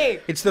watch project.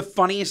 it. It's the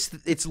funniest.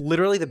 It's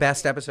literally the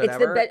best episode It's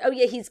ever. the best. Oh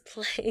yeah, he's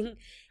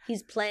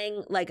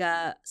playing like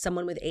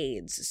someone with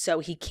AIDS, so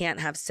he can't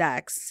have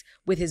sex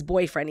with his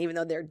boyfriend, even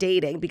though they're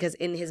dating, because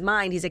in his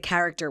mind he's a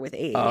character with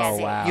AIDS. oh,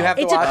 wow. You have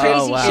to It's a watch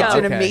crazy it. show. It's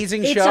an Okay.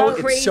 amazing It's show.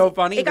 so crazy. It's so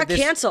funny. It but got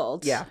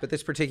canceled. Yeah, but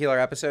this particular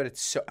episode,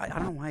 it's so. I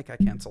don't know why it got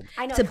canceled.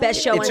 I know. It's the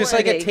best show It's on just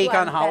like a TV. take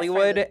on Best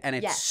Hollywood, friend. and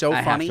it's Yes. so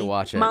I funny. have to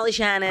watch it. Molly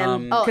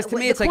Shannon. Because to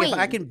me, it's like, if Queen.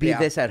 I can be Yeah.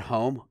 this at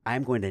home,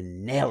 I'm going to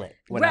nail it.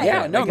 When Right. I Yeah,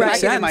 do it. no, Like, if makes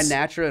I get in my sense.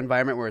 natural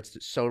environment where it's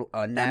so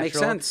unnatural. That makes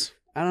sense.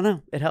 I don't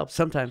know. It helps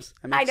sometimes.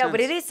 That I makes know,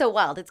 but sense. it is so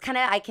wild. It's kind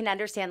of, I can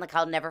understand, like,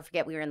 I'll never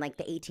forget, we were in, like,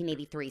 the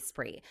 1883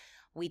 spree.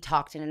 We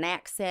talked in an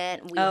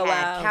accent. We Oh,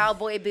 had wow.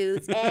 cowboy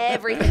boots.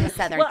 Everything was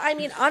Southern. Well, I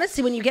mean,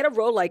 honestly, when you get a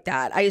role like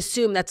that, I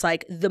assume that's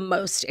like the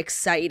most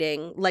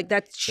exciting. Like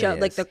that show,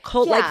 It like is. the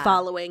cult-like Yeah.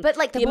 following. But,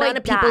 like, the amount boy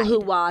of people who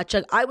died. watch,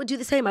 like I would do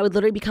the same. I would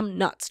literally become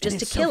nuts just And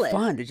to it's kill so it.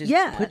 fun to just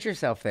Yeah. put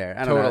yourself there.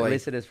 I don't know. At Totally.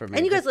 least it is for me.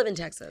 And you guys live in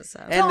Texas, so.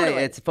 And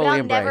Totally. it's But fully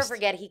I'll never embraced.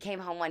 forget, he came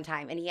home one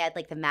time and he had,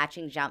 like, the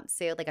matching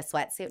jumpsuit, like a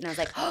sweatsuit. And I was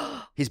like,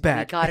 oh, He's we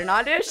back. got an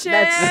audition.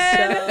 That's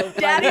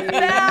so Daddy's funny.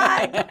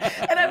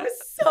 back. And I was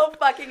so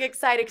fucking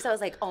excited because I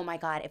was like, oh my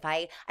God,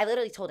 I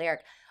literally told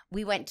Eric,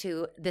 we went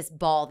to this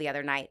ball the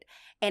other night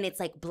and it's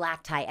like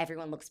black tie.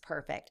 Everyone looks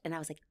perfect. And I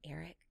was like,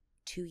 Eric,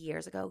 2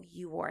 years ago,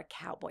 you wore a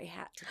cowboy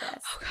hat to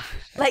this. Oh,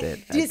 gosh. Like,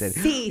 I did.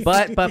 deceased.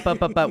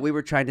 But we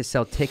were trying to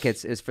sell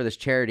tickets is for this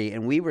charity,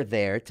 and we were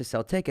there to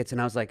sell tickets. And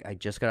I was like, I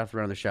just got off the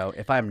run of the show.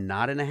 If I'm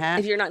not in a hat,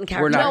 If you're not in we're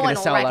character. not No going one to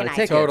will sell a lot of recognize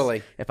tickets. you.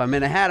 Totally. If I'm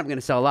in a hat, I'm going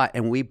to sell a lot.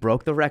 And we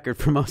broke the record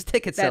for most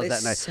ticket That sales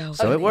is that night. so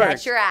So it funny. worked.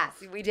 That's your ass.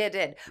 We did.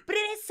 But it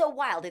is so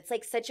wild. It's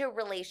like such a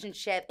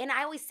relationship. And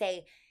I always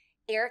say,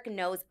 Eric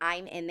knows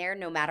I'm in there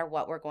no matter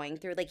what we're going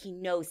through. Like, he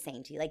knows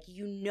Sainty. Like,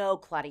 you know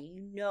Claudia.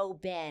 You know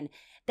Ben.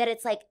 That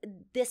it's like,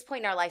 this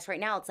point in our lives right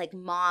now, it's like,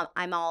 Mom,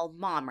 I'm all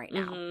mom right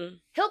now. Mhm.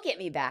 He'll get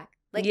me back.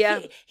 Like, Yeah.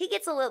 he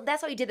gets a little,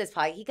 that's why we did this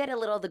podcast. He got a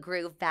little of the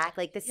groove back.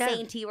 Like, the Yeah.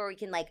 Sainty where we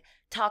can, like,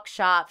 talk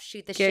shop,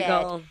 shoot the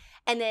Giggle. shit.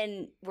 And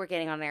then we're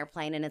getting on an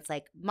airplane and it's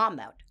like, mom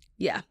mode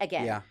Yeah.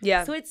 again. Yeah.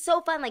 Yeah. So it's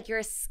so fun. Like, your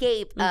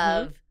escape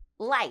Mhm. of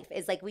life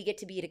is like, we get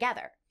to be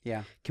together.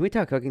 Yeah. Can we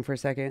talk cooking for a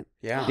second?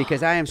 Yeah.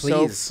 Because I am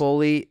so Please.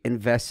 fully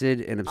invested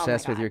and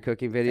obsessed with God. your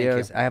cooking you.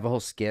 videos. I have a whole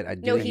skit. I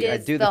do. No, he I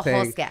does do the thing.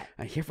 whole skit.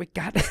 Here we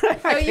got.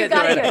 Oh, you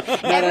got to do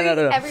it.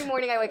 No. Every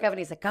morning I wake up and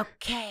he's like,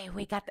 okay,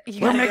 we got the.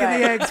 We're making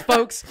the eggs,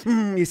 folks.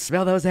 You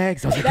smell those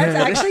eggs? Those are That's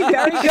good. actually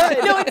very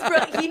good. No, it's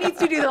brilliant. He needs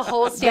to do the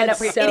whole stand up.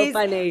 That's so it is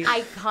funny.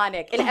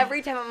 iconic. And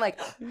every time I'm like,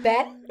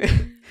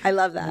 Ben, I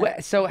love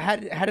that. So how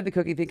did the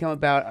cooking thing come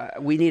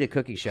about? We need a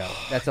cooking show.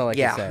 That's all I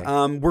can say.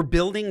 Yeah. We're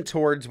building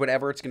towards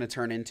whatever it's going to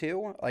turn into.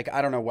 Like,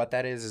 I don't know what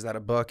that is. Is that a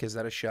book? Is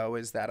that a show?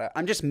 Is that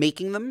I'm just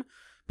making them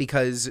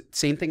because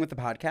same thing with the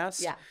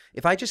podcast. Yeah.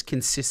 If I just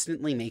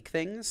consistently make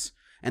things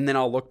and then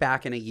I'll look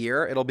back in a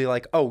year, it'll be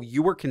like, oh,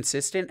 you were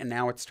consistent and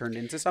now it's turned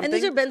into something. And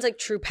these are Ben's like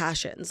true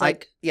passions.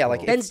 Like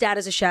like Ben's dad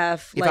is a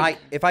chef.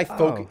 if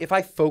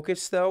I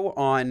focus though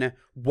on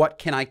what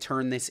can I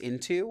turn this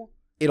into,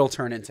 it'll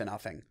turn into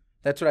nothing.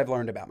 That's what I've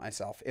learned about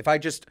myself. If I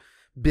just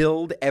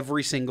build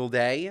every single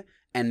day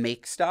and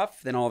make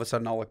stuff, then all of a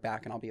sudden I'll look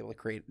back and I'll be able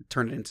to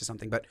turn it into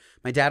something. But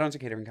my dad owns a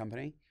catering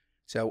company.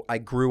 So I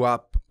grew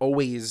up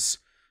always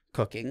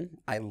cooking.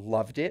 I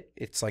loved it.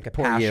 It's like a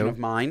passion of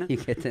mine. You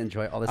get to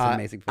enjoy all this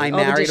amazing food. I All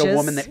the married a dishes.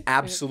 woman that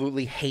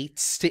absolutely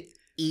hates to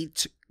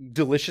eat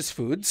delicious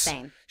foods.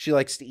 Same. She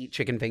likes to eat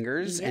chicken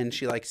fingers and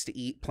she likes to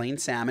eat plain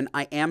salmon.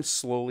 I am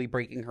slowly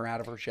breaking her out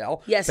of her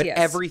shell. Yes, but yes.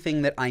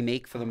 everything that I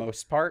make for the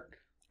most part,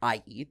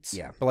 I eat.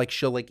 Yeah. But like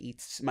she'll like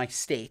eat my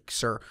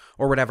steaks or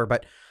whatever.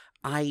 But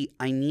I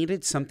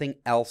needed something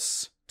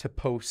else to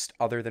post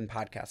other than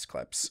podcast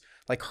clips.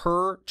 Like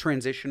her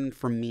transition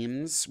from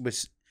memes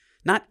was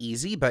not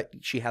easy, but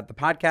she had the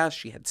podcast,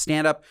 she had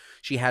stand-up,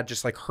 she had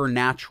just like her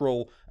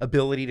natural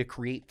ability to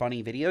create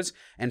funny videos.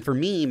 And for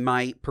me,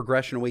 my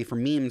progression away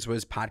from memes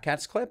was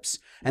podcast clips.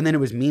 And then it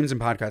was memes and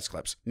podcast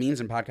clips, memes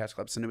and podcast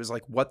clips. And it was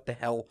like, what the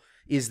hell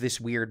is this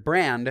weird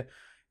brand?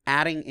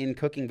 Adding in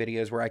cooking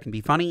videos where I can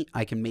be funny,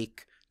 I can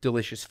make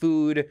delicious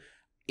food.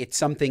 It's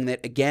something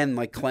that, again,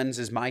 like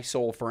cleanses my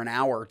soul for an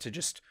hour to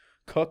just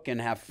cook and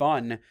have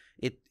fun.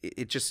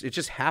 It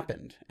just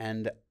happened.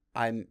 And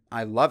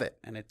I love it.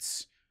 And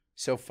it's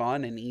so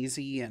fun and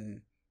easy,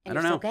 and I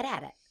don't know. You're so good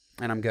at it.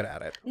 And I'm good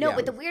at it. No, Yeah.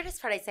 but the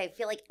weirdest part, I say, I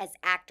feel like as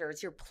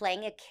actors, you're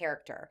playing a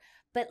character.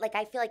 But like,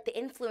 I feel like the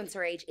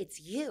influencer age, it's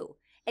you.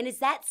 And is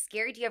that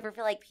scary? Do you ever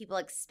feel like people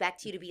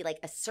expect you to be like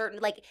a certain,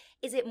 like,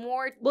 is it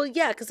more? Well,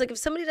 yeah, because like if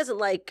somebody doesn't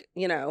like,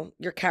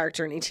 your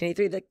character in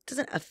 1883, that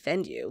doesn't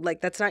offend you. Like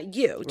that's not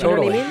you. Do you know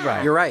Totally. what I mean?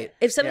 Right. You're right.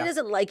 If somebody Yeah.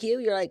 doesn't like you,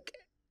 you're like,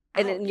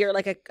 and then you're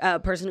like a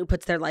person who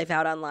puts their life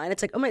out online.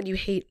 It's like, oh man, you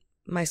hate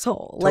my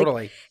soul. Like,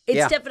 Totally. it's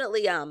Yeah.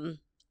 definitely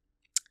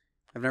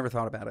I've never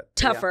thought about it.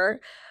 tougher.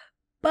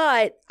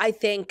 But I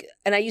think,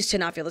 and I used to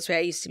not feel this way.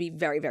 I used to be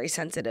very, very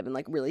sensitive and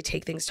like really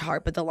take things to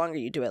heart. But the longer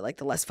you do it, like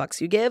the less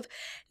fucks you give.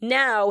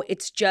 Now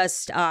it's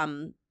just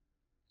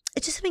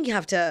something you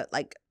have to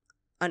like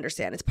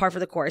understand. It's par for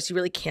the course. You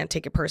really can't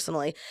take it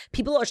personally.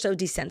 People are so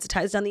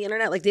desensitized on the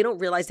internet. Like they don't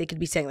realize they could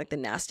be saying like the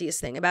nastiest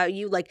thing about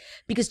you. Like,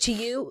 because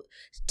to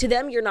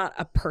them, you're not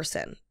a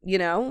person,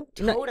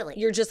 Totally.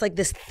 You're just like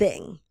this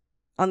thing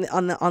on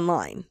the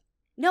online.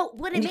 No,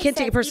 what it You makes can't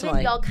take it sense.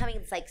 personally. Even y'all coming,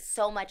 it's like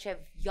so much of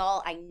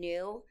y'all I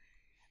knew,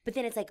 but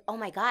then it's like, oh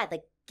my God,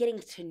 like getting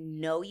to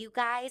know you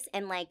guys.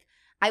 And like,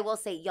 I will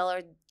say y'all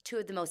are two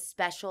of the most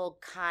special,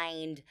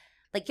 kind,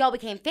 like y'all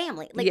became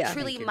family. Like Yeah.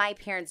 truly, Thank you. my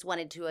parents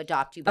wanted to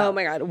adopt you both. Oh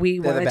my God. We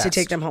They're the wanted to best.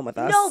 take them home with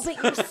us. No,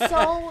 but you're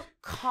so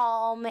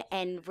calm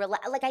and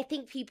like I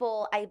think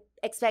I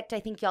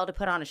think y'all to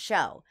put on a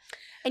show.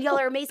 And y'all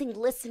are amazing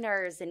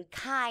listeners and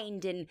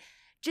kind and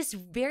just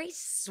very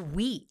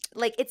sweet.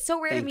 Like it's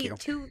so rare to Thank meet you.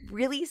 two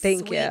really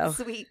Thank sweet you.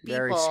 people.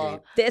 Very sweet.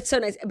 That's so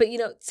nice. But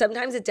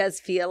sometimes it does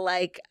feel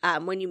like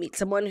when you meet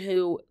someone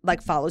who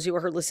like follows you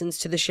or who listens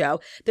to the show,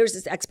 there's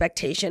this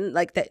expectation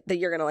like that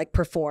you're gonna like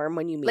perform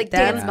when you meet Like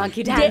them. dance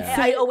monkey Da- dance.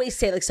 I always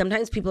say like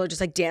sometimes people are just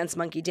like dance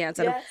monkey dance.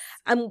 And Yes.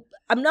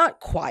 I'm not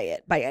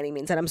quiet by any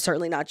means, and I'm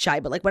certainly not shy.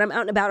 But like when I'm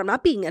out and about, I'm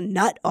not being a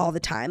nut all the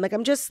time. Like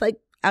I'm just like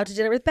out to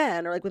dinner with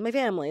Ben or like with my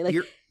family. Like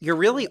You're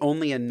really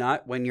only a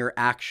nut when you're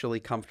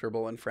actually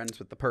comfortable and friends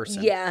with the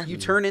person. Yeah. You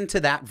turn into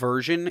that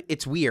version.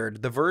 It's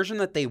weird. The version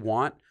that they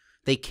want,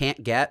 they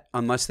can't get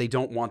unless they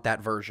don't want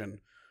that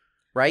version.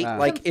 Right?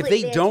 Like if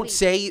Completely, they it's don't weird.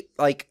 say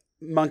like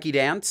monkey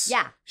dance,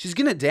 Yeah. she's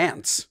going to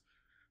dance.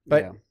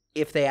 But Yeah.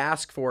 if they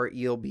ask for it,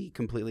 you'll be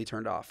completely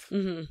turned off.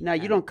 mhm. Now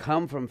you don't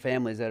come from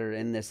families that are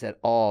in this at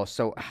all.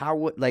 So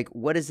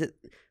what is it?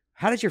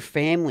 How does your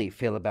family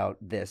feel about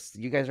this?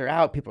 You guys are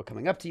out. People are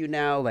coming up to you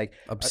now. Like,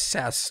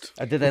 Obsessed.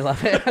 do they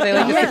love it? Are they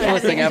like, it's the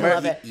coolest thing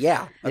ever?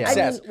 Yeah, Yeah. I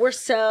obsessed. mean, we're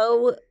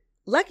so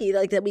lucky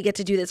like that we get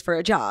to do this for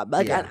a job.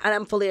 Like, Yeah. and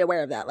I'm fully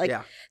aware of that. Like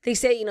Yeah. they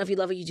say, if you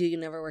love what you do, you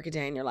never work a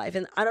day in your life.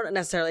 And I don't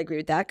necessarily agree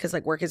with that because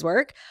like work is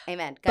work.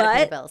 Amen. Gotta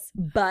pay the bills.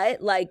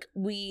 But like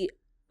we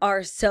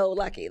are so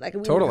lucky. Like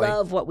we Totally.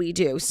 love what we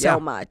do so Yeah.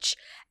 much.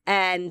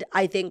 And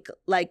I think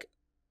like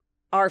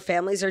our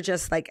families are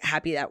just like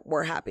happy that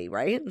we're happy,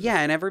 right? Yeah,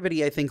 and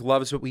everybody I think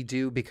loves what we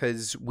do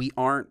because we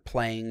aren't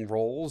playing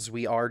roles.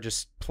 We are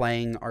just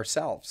playing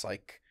ourselves.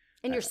 Like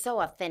And you're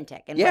so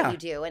authentic in Yeah. what you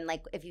do. And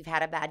like if you've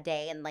had a bad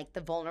day and like the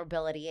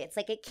vulnerability, it's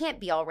like it can't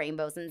be all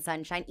rainbows and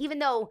sunshine. Even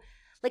though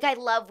like I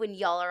love when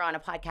y'all are on a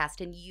podcast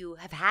and you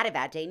have had a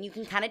bad day and you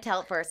can kind of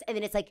tell it first. And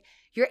then it's like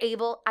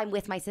I'm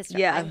with my sister.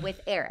 Yeah. I'm with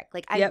Eric.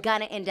 Like I'm Yep.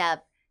 gonna end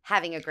up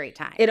having a great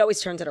time. It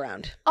always turns it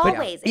around.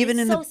 Always. And even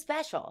it's in so the-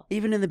 special.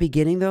 Even in the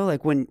beginning, though,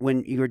 like when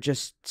you were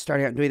just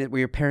starting out and doing it, were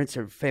your parents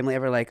or family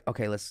ever like,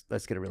 okay, let's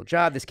get a real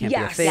job. This can't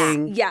Yes. be a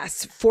thing.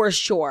 Yes, for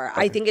sure.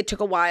 I think it took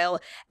a while.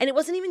 And it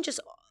wasn't even just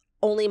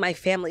only my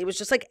family. It was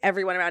just like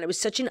everyone around. It was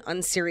such an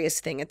unserious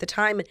thing at the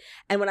time.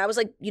 And when I was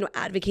like,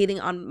 advocating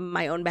on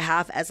my own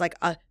behalf as like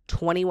a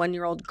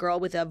 21-year-old girl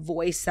with a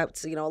voice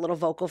that's, a little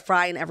vocal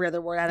fry and every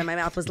other word out of my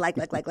mouth was like,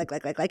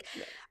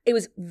 it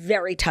was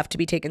very tough to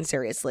be taken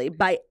seriously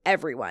by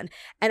everyone.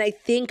 And I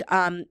think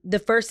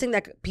the first thing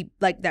that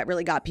that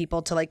really got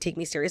people to like take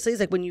me seriously is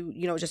like when you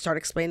just start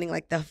explaining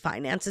like the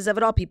finances of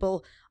it all.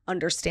 People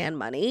understand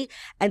money,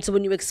 and so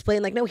when you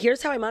explain like, no,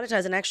 here's how I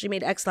monetize and actually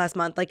made X last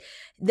month, like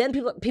then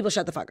people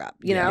shut the fuck up.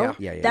 Yeah.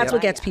 That's what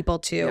Yeah. gets people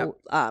to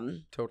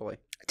totally.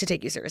 to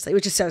take you seriously,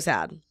 which is so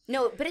sad.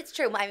 No, but it's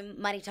true. My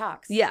money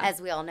talks. Yeah.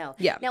 As we all know.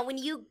 Yeah. Now, when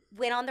you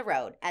went on the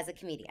road as a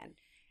comedian,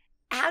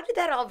 how did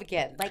that all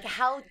begin? Like,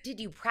 how did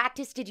you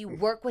practice? Did you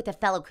work with a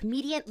fellow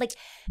comedian? Like,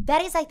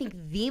 that is, I think,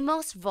 the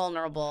most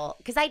vulnerable.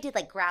 Because I did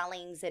like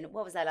growlings and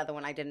what was that other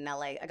one I did in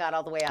LA? I got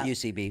all the way up.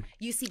 UCB.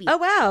 UCB. Oh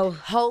wow.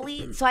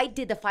 Holy. So I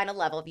did the final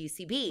level of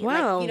UCB.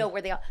 Wow. Like,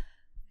 where they all.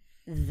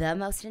 The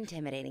most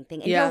intimidating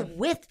thing. And Yeah. you're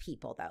with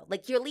people, though.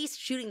 Like, you're at least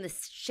shooting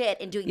this shit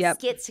and doing Yep.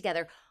 skits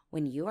together.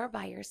 When you are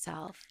by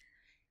yourself,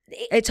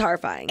 It's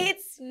horrifying.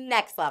 It's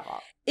next level.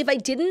 If I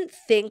didn't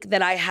think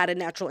that I had a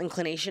natural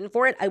inclination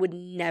for it, I would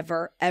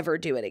never, ever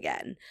do it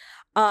again.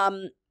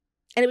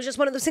 And it was just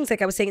one of those things,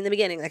 like I was saying in the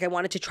beginning, like I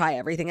wanted to try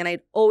everything. And I'd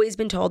always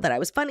been told that I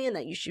was funny and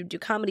that you should do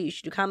comedy.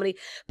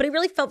 But I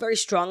really felt very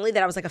strongly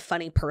that I was like a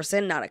funny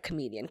person, not a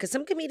comedian. Because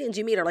some comedians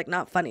you meet are like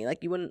not funny.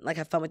 Like you wouldn't like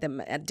have fun with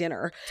them at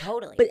dinner.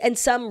 Totally. And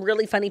some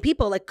really funny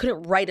people like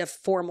couldn't write a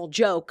formal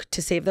joke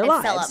to save their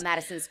lives. Sell up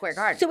Madison Square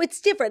Garden. So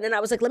it's different. And I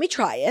was like, let me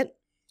try it.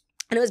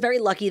 And I was very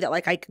lucky that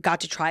like I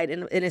got to try it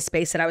in a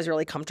space that I was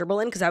really comfortable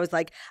in, because I was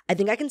like, I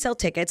think I can sell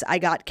tickets. I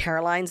got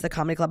Caroline's, the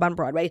comedy club on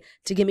Broadway,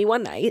 to give me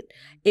one night.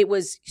 It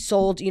was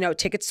sold,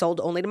 tickets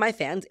sold only to my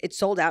fans. It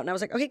sold out. And I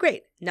was like, okay,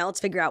 great. Now let's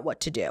figure out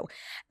what to do.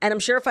 And I'm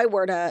sure if I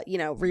were to,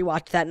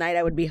 rewatch that night,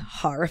 I would be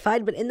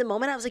horrified. But in the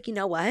moment, I was like, you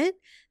know what?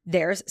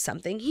 There's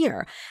something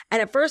here.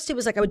 And at first it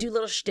was like I would do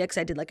little shticks.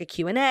 I did like a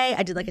Q&A.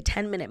 I did like a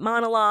 10-minute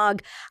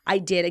monologue. I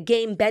did a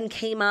game. Ben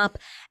came up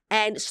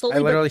and slowly. I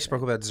literally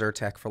spoke about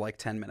Zyrtec for like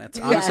 10 minutes.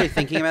 Honestly,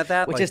 thinking about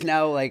that. Which is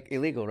now like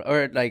illegal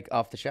or like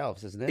off the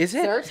shelves, isn't it? Is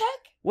it? Zyrtec?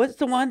 What's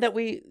the one that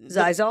we...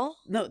 Zizal?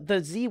 No,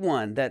 the Z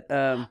one that...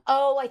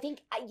 Oh, I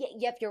think,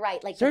 yep, you're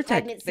right. Like the Zyrtec,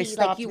 pregnancy,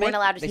 like you weren't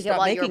allowed to take it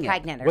while you were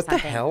pregnant or What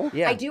something. the hell?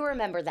 Yeah. I do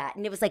remember that.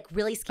 And it was like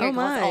really scary Oh,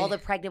 because my. all the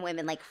pregnant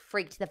women like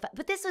freaked the fuck.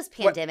 But this was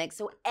pandemic,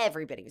 so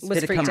everybody was Was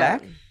Did it freaked come out.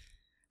 back?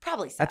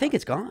 probably so. I think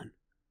it's gone.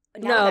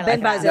 No, that Ben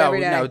I buys it found. every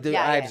day. No, dude,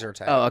 Yeah, I have yeah.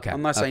 Zyrtec. Oh, okay.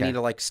 Unless I Okay. need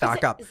to like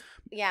stock up.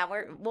 Yeah,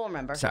 we'll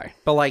remember. Sorry.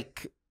 But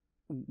like,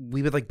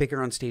 we would like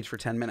bicker on stage for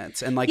 10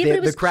 minutes and like Yeah, but it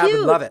the was crowd would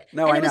cute. love it.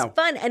 No, and I it know. was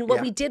fun. And what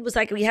Yeah. we did was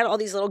like we had all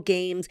these little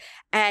games,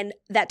 and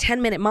that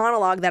 10-minute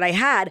monologue that I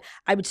had,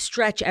 I would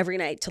stretch every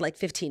night to like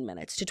 15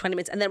 minutes to 20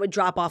 minutes, and then would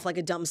drop off like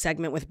a dumb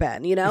segment with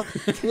Ben,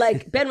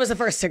 like Ben was the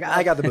first to go.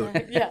 I got the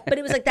boot. Yeah. But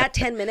it was like that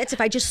 10 minutes, if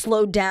I just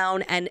slowed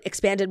down and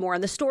expanded more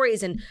on the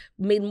stories and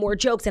made more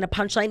jokes and a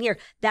punchline here,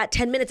 that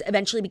 10 minutes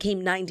eventually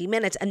became 90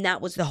 minutes, and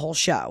that was the whole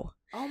show.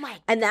 Oh my.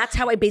 And that's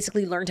how I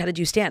basically learned how to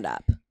do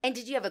stand-up. And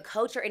did you have a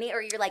coach or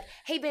you're like,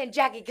 hey Ben,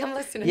 Jackie, come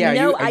listen to Yeah, me.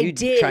 No, are I you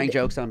did. trying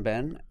jokes on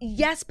Ben?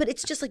 Yes, but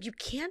it's just like you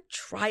can't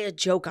try a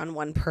joke on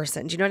one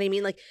person. Do you know what I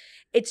mean? Like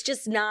it's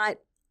just not.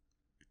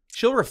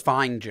 She'll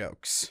refine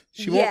jokes.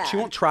 She Yeah.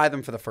 won't try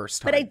them for the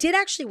first time. But I did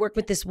actually work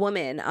with this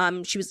woman.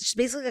 She's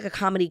basically like a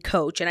comedy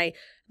coach, and I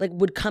like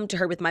would come to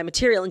her with my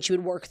material, and she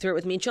would work through it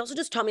with me. And she also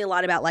just taught me a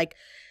lot about like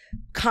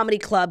comedy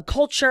club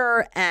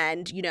culture,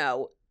 and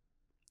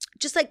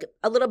just like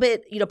a little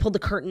bit, pulled the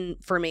curtain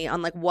for me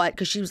on like what,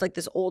 because she was like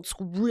this old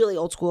school, really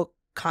old school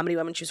comedy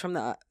woman. She was from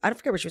I don't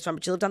forget where she was from,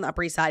 but she lived on the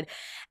Upper East Side,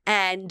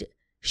 and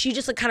she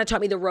just like kind of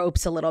taught me the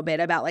ropes a little bit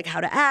about like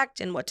how to act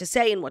and what to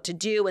say and what to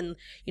do, and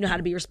how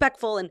to be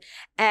respectful,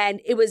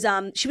 and it was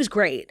she was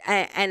great,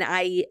 and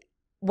I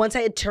once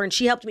I had turned,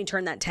 she helped me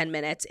turn that 10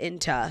 minutes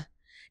into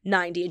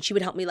 90, and she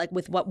would help me like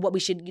with what we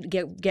should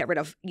get rid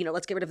of.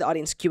 Let's get rid of the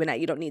audience Q&A.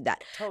 You don't need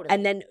that. Totally.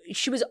 And then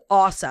she was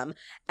awesome.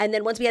 And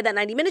then once we had that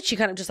 90 minutes, she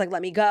kind of just like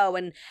let me go,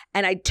 and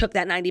I took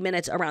that 90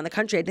 minutes around the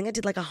country. I think I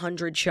did like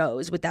 100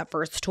 shows with that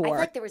first I tour. feel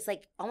like there was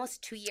like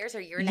almost 2 years or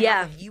a year and a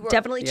Yeah, half. You were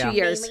definitely 2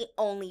 years. mainly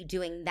only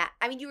doing that.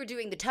 I mean, you were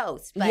doing the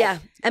toast, but Yeah.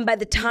 And by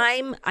the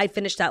time I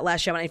finished that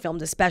last show and I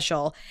filmed a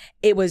special,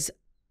 it was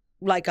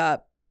like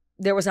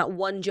there was not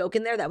one joke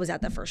in there that was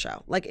at the first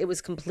show. Like it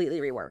was completely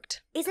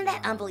reworked. isn't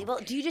that unbelievable?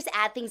 Do you just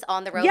add things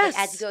on the road Yes.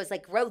 like, as you go as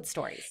like road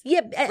stories?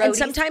 Yeah, and Roadies?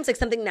 sometimes like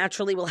something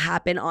naturally will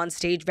happen on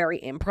stage, very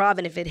improv,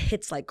 and if it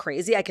hits like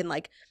crazy, I can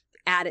like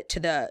add it to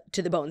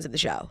the bones of the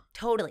show.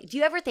 Totally. Do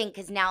you ever think,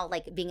 because now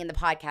like being in the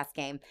podcast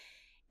game,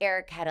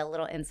 Eric had a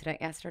little incident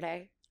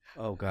yesterday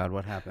Oh God,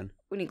 what happened?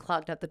 when he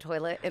clogged up the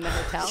toilet in the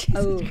hotel?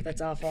 Oh,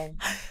 that's awful.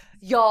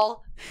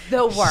 Y'all,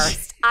 the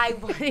worst. I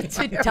wanted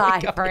to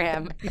die for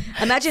him.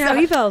 Imagine how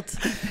he felt.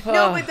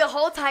 No, but the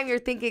whole time you're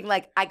thinking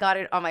like, I got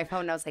it on my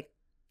phone and I was like,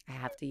 I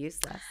have to use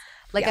this.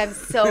 Like, I'm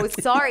so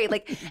sorry.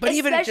 Like, But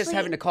even just especially-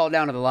 having to call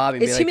down to the lobby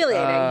and It's be like,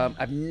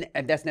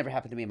 humiliating. that's never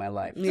happened to me in my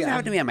life. It doesn't Yeah.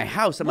 happen to me at my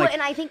house. I'm Well, like,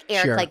 and I think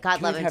Eric, sure. like, God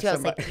Can love we him have too. I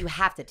was some- like, you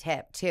have to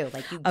tip too.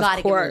 Like, you got to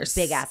give him a course.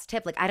 big ass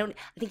tip. Like, I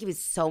think he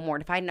was so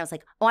mortified, and I was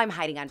like, oh, I'm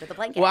hiding under the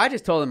blanket. well, I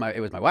just told him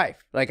it was my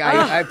wife. Like,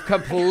 I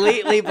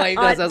completely blamed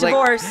this. I was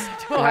Divorce.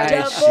 like,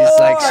 "Guys, she's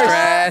like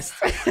stressed.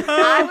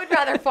 I would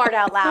rather fart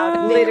out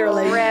loud.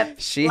 Literally. Rip.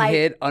 She like,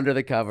 hid under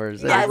the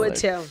covers. I was would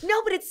like- too.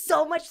 No, but it's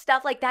so much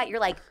stuff like that. You're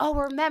like, oh,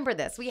 remember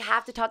this. We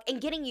have to talk. And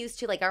getting used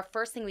to, like, our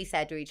first thing we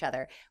said to each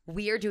other,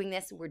 we are doing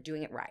this. We're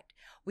doing it right.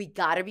 We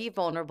got to be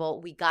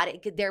vulnerable. We got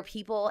to, there are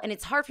people, and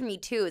it's hard for me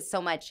too, it's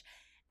so much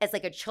as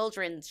like a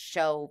children's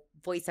show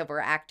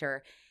voiceover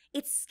actor.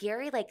 It's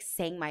scary, like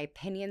saying my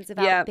opinions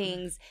about Yeah.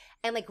 things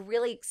and like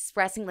really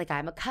expressing like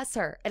I'm a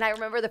cusser. And I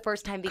remember the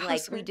first time being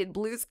like, we did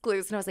Blue's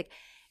Clues, and I was like,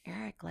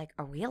 Eric, like,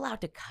 are we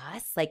allowed to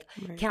cuss? Like,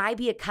 can I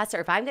be a cusser?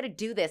 If I'm going to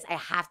do this, I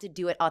have to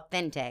do it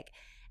authentic,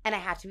 and I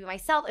have to be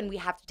myself, and we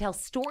have to tell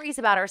stories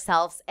about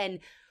ourselves and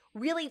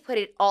really put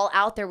it all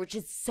out there, which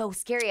is so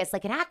scary as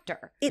like an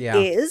actor. It Yeah.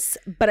 is,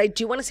 but I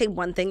do want to say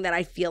one thing that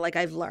I feel like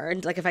I've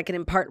learned, like if I can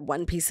impart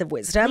one piece of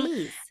wisdom.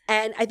 Please.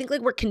 And I think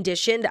like we're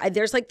conditioned.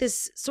 There's like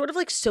this sort of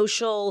like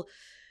social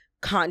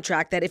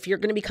contract that if you're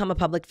going to become a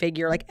public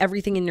figure, like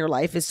everything in your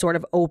life is sort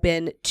of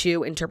open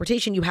to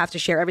interpretation. You have to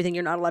share everything.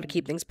 You're not allowed to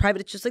keep things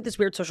private. It's just like this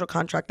weird social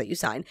contract that you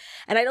sign.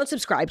 And I don't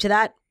subscribe to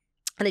that.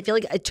 And I feel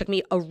like it took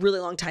me a really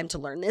long time to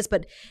learn this,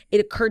 but it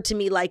occurred to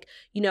me like,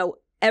 you know,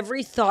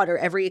 every thought or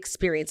every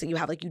experience that you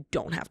have, like you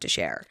don't have to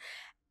share.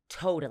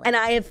 Totally. And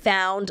I have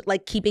found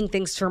like keeping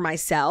things for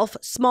myself,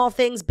 small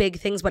things, big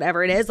things,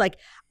 whatever it is, like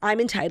I'm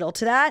entitled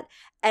to that.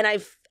 And I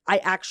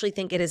actually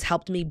think it has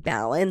helped me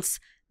balance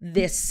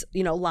this,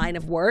 you know, line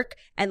of work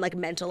and like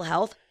mental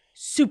health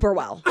super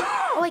well.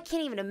 Oh, I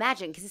can't even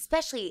imagine, because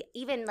especially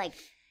even like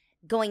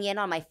going in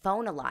on my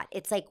phone a lot,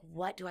 it's like,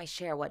 what do I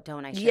share? What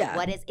don't I share?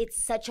 Yeah.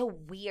 It's such a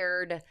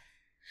weird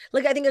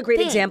Like I think a great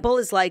thing. example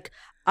is like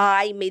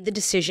I made the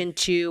decision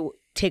to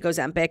take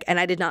Ozempic and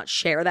I did not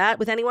share that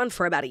with anyone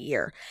for about a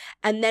year.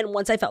 And then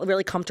once I felt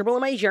really comfortable in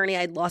my journey,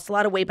 I'd lost a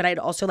lot of weight, but I'd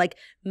also like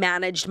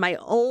managed my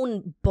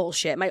own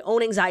bullshit, my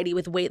own anxiety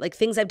with weight, like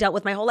things I've dealt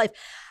with my whole life.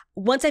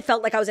 Once I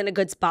felt like I was in a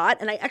good spot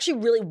and I actually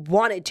really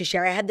wanted to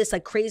share, I had this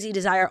like crazy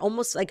desire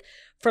almost like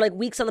for like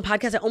weeks on the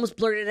podcast, I almost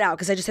blurted it out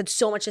because I just had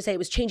so much to say. It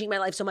was changing my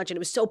life so much and it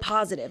was so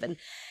positive.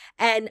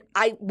 And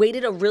I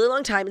waited a really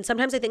long time. And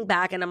sometimes I think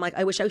back and I'm like,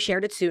 I wish I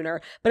shared it sooner.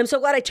 But I'm so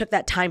glad I took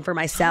that time for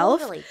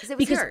myself. Totally, because it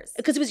was yours.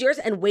 Because it was yours.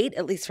 And weight,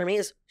 at least for me,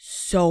 is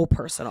so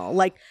personal.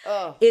 Like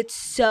Oh. it's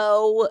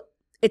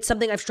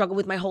something I've struggled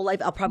with my whole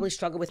life. I'll probably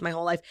struggle with my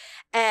whole life.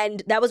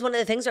 And that was one of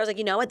the things where I was like,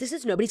 you know what? This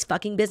is nobody's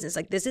fucking business.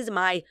 Like this is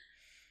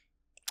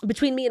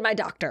between me and my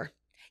doctor.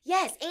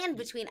 Yes, and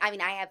between, I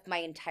mean, I have my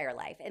entire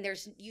life, and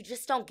you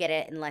just don't get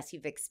it unless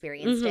you've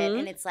experienced it,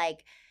 and it's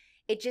like,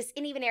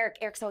 and even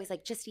Eric's always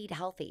like, just eat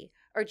healthy,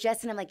 or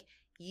just, and I'm like,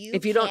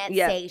 if you can't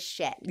say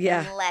shit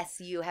unless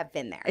you have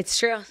been there. It's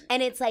true.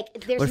 And it's like,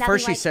 there's Well, nothing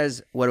first she like,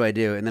 says, what do I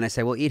do? And then I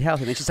say, well, eat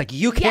healthy. And then she's like,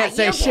 you can't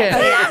say shit.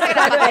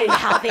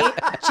 Healthy.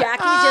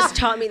 Jackie just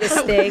taught me this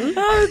thing.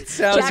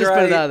 Sounds Just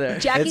put it out there.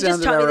 Jackie It just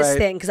sounds taught me about this right.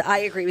 thing because I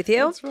agree with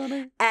you. That's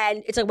funny.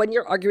 And it's like when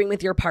you're arguing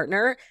with your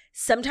partner,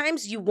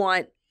 sometimes you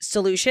want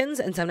solutions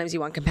and sometimes you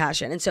want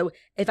compassion. And so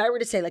if I were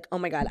to say like, oh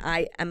my God,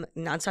 I am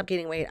nonstop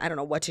gaining weight, I don't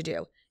know what to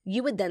do.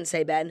 You would then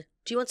say, Ben,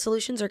 do you want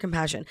solutions or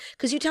compassion?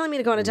 Because you're telling me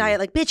to go on a diet.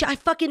 Like, bitch, I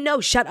fucking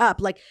know. Shut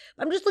up. Like,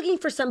 I'm just looking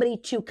for somebody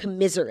to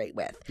commiserate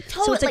with.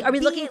 So it's like, are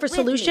we looking for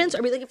solutions? Or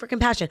are we looking for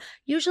compassion?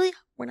 Usually,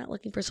 we're not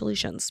looking for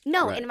solutions.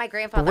 No, Right. and my But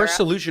grandfather. we're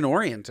solution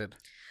oriented.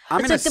 I'm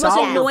It's going like to the most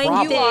solve your annoying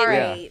problem. You are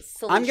Yeah. a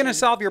solution. I'm going to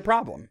solve your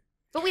problem.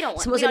 But we don't It's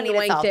want, the we most don't need it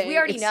annoying solved. thing. We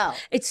already know.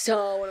 It's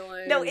so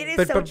annoying. No, it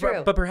is so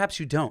true. But perhaps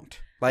you don't.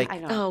 Like, I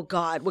know. Oh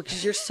God,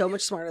 because you're so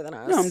much smarter than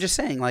us. no, I'm just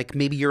saying, like,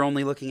 maybe you're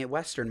only looking at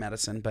Western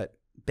medicine, but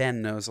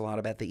Ben knows a lot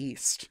about the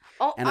East.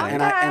 Oh, And, okay.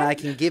 I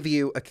can give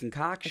you a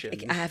concoction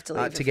I have to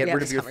leave to if get we have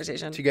rid of this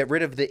conversation. to get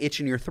rid of the itch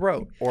in your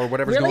throat or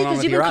whatever's Really? going on Because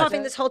with you've your been eyes.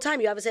 coughing this whole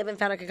time. You obviously haven't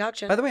found a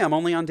concoction. By the way, I'm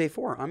only on day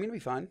 4. I'm gonna be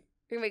fine.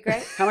 You're going to be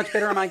great. How much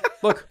better am I?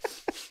 Look,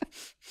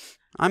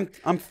 I'm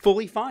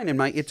fully fine. And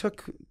it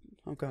took.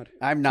 Oh God,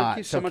 I'm Took not.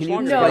 you So much can you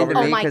longer explain to to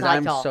Oh me? my Because God,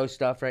 I'm doll. so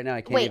stuffed right now.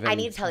 I can't Wait, even. I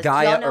need to tell you.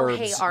 Gaia Y'all know herbs.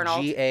 Hey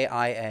Arnold.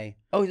 GAIA.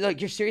 Oh, look,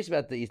 you're serious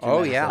about the Eastern Oh,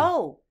 medicine. yeah.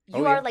 Oh, you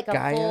Oh, are yeah. like a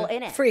Gaia. full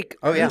in it. Freak.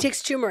 Oh yeah. He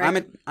takes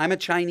turmeric. I'm a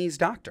Chinese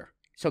doctor.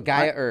 So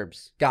Gaia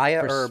herbs. Gaia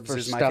For- herbs for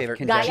is my stuff favorite.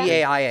 congestion.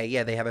 GAIA.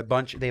 Yeah, they have a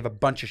bunch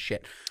of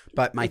shit.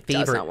 But my It does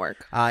favorite not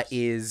work.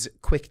 is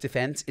Quick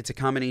Defense. It's a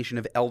combination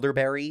of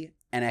elderberry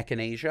and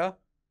echinacea.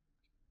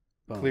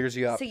 Boom. Clears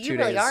you up. So you 2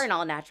 really days. are an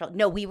all natural.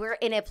 No, we were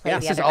in a play the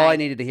This is other all night. I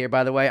needed to hear,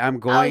 by the way. I'm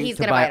going he's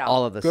to gonna buy buy it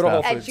all of this Go to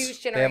Whole stuff. At Foods.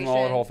 Juice They have them all at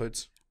Generation. Whole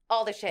Foods.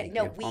 All the shit. Thank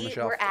No, you. On the we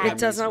shelf. were Yeah. at It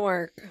does not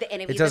work. the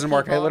interview. It doesn't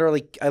work. I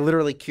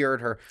literally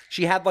cured her.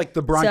 She had like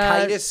the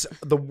bronchitis,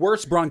 the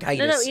worst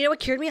bronchitis. No, you know what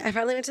cured me? I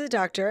finally went to the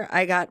doctor.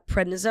 I got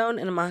prednisone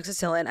and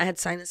amoxicillin. I had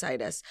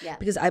sinusitis Yeah.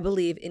 because I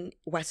believe in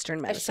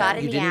Western medicine. shot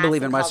in You the didn't ass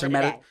believe in and called Western it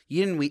a medicine. day.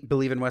 You didn't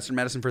believe in Western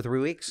medicine for 3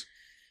 weeks.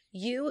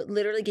 You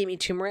literally gave me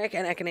turmeric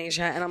and echinacea,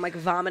 and I'm like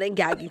vomiting,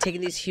 gagging,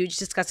 taking these huge,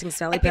 disgusting,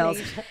 smelly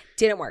pills.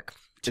 Didn't work.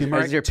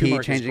 Is your pee Turmeric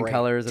is changing great.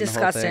 colors and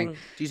Disgusting. the whole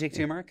thing? Do you take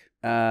turmeric?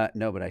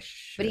 No, but I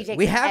should. But he takes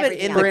we have it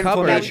in everything the else.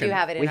 cupboard. No, we do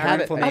have it in We our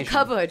have it. a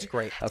cupboard. It's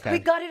great. Okay. We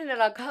got it in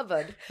our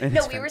cupboard. It's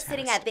No, we were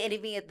sitting at the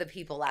interview of the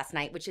people last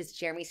night, which is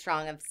Jeremy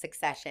Strong of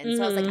Succession.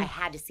 So I was like, I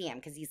had to see him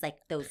because he's like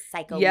those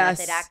psycho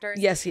method actors.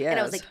 Yes, he is. And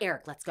I was like,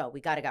 Eric, let's go.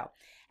 We got to go.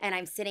 And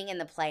I'm sitting in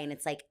the play, and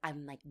it's like,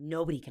 I'm like,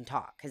 nobody can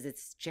talk because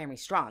it's Jeremy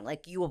Strong.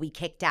 Like, you will be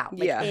kicked out.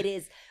 Like, Yeah.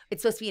 it's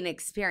supposed to be an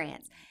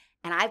experience.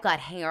 And I've got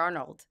Hey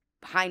Arnold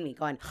behind me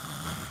going,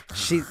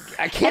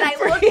 I can't and I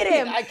breathe. look at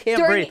him I can't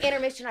during breathe. the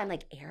intermission. I'm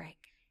like, Eric,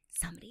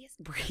 somebody is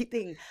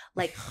breathing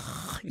like,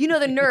 you know,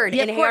 the nerd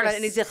Yeah, in of Hey Arnold, course.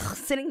 and he's just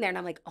sitting there, and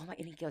I'm like, oh my,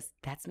 and he goes,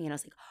 that's me, and I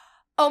was like,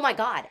 oh my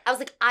God, I was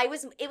like,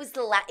 he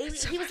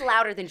was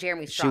louder than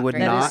Jeremy She Strong. would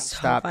during not that. is so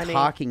stop funny.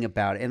 talking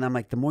about it. And I'm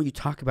like, the more you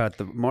talk about it,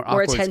 the more More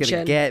awkward it's going to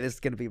attention. get. It's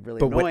going to be really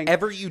But annoying.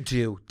 whatever you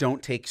do,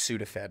 don't take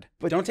Sudafed.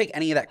 But don't take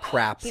any of that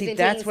crap. He's See, been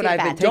that's taking what I've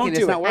been Sudafed. taking. Don't It's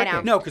do not it. working. I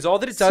know. No, because all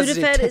that it does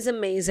Sudafed is is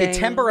amazing. it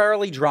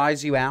temporarily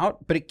dries you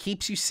out, but it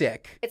keeps you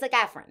sick. It's like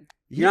Afrin.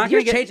 You're not You're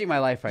gonna get. changing my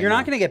life right You're now.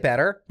 not gonna get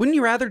better. Wouldn't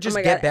you rather Oh just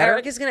my get God, better?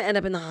 Eric is gonna end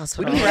up in the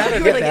hospital. Wouldn't you rather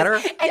get better?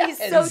 And he's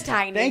so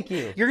tiny. Thank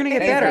you. You're gonna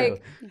get Thank better.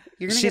 you.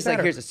 You're gonna She's get like,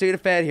 better. here's a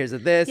Sudafed, here's a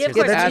this, Yeah, of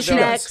here's course. a that's what she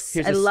Advil, does.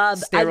 here's I a love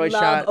steroid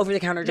shot.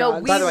 over-the-counter No,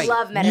 drugs. we By the way,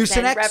 love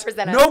medicine. Mucinex,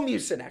 Represent us. no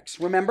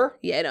Mucinex. Remember?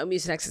 Yeah, no,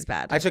 Mucinex is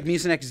bad. I took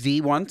Mucinex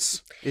D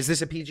once. Is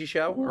this a PG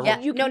show? Or Yeah,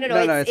 You no, can-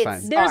 no, No, it's it's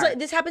fine. There's R. like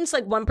this happens to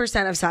like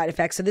 1% of side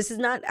effects, so this has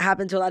not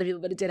happened to a lot of people,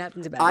 but it did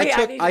happen to Beth. I Yeah,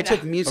 took I I need to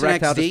took know. Mucinex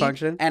Erectile D,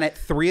 dysfunction? and at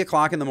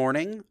 3:00 in the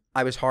morning,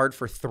 I was hard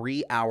for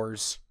 3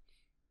 hours.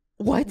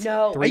 What?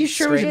 No. Are you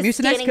sure it was Just Mucinex?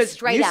 standing Because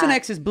straight up.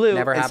 Mucinex is blue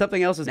Never and happened.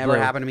 something else is Never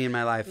blue. happened to me in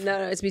my life. No,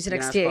 it's You can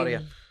Mucinex ask D.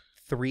 Claudia.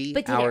 3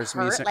 But did it hours.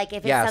 hurt? Mucinex. Like, if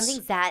it's yes.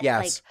 something that, yes,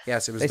 like-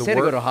 yes, it was They the say to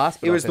go worst. to a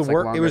hospital It was if the it's, like,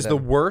 worst. It longer was the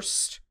than-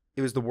 worst.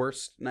 It was the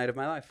worst night of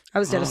my life. I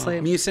was dead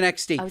asleep.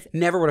 Mucinex D. I was-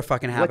 Never would have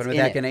fucking happened with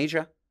in it?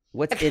 echinacea.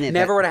 What's in it?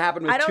 Never that- would have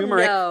happened with I don't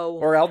turmeric know.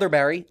 or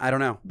elderberry. I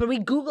don't know. But we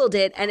Googled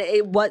it, and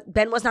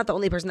Ben was not the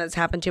only person that's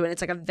happened to, and it's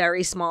like a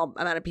very small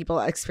amount of people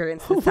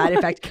experience the side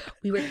effect.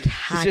 We were It's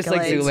cackling. just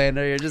like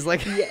Zoolander. You're just like,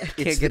 can't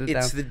It's get it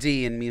down. the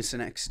D in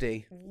Mucinex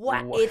D.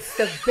 What? It's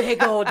the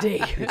big old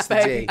D. It's the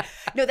D.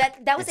 No, that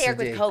was It's Eric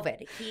the with D.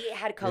 COVID. He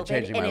had COVID,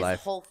 changing and my his life.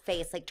 whole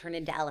face like turned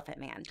into Elephant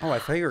Man. Oh, I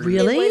thought you were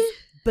Really? It was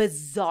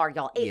bizarre,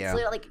 y'all. It's Yeah.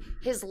 literally like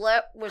his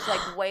lip was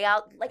like way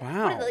out, like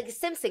Wow. what is it, like a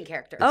Simpson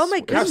character. Oh my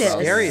How goodness.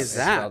 scary is It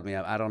that? swelled me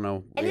up. I don't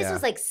know. And yeah. this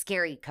was like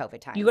scary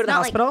COVID time. You go to the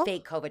Not hospital? Like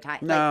fake COVID time.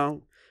 Like,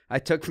 No, I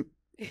took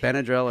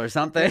Benadryl or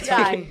something. Yeah,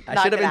 I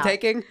knocked should have it been out.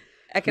 taking.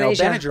 No, Echinacea.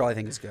 Benadryl I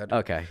think is good.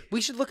 Okay.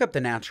 We should look up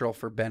the natural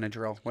for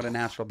Benadryl. What a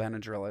natural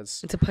Benadryl is.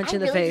 It's a punch I in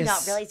the really face. did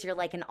not realize you're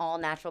like an all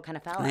natural kind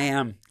of fella. I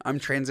am. I'm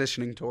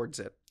transitioning towards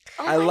it.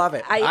 Oh I my- love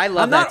it. I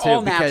love I'm that not too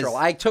all because- natural.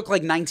 I took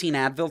like 19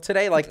 Advil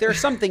today. Like there are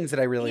some things that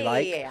I really Yeah,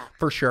 like yeah.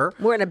 for sure.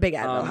 We're in a big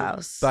Advil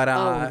house. But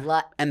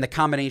Oh, and the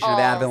combination of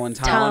Oh, Advil and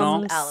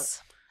Tylenol.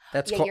 Tums.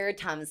 That's Yeah, called. you're a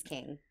Tums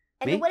king.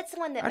 And Me? then what's the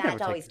one that I've never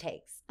Matt always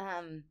taken takes?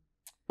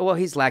 Well,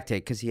 he's lactate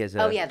because he has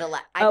a. Oh yeah,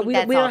 I think we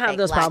that's don't all have fake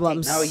those lactate.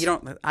 problems. No, you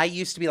don't. I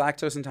used to be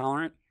lactose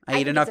intolerant. I I ate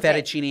think enough it's a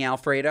fake. fettuccine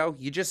Alfredo.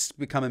 You just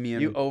become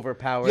immune. You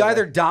overpower. You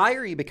either the- die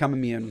or you become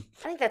immune.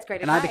 I think that's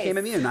great And I advice. became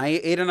immune. I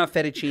ate enough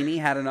fettuccine,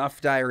 had enough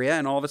diarrhea,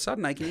 and all of a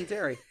sudden I can eat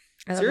dairy.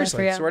 I love that Seriously,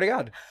 for you. swear to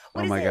God.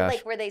 What Oh is my it gosh.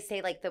 like where they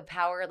say like the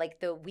power,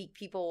 like the weak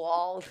people will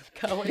all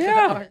go into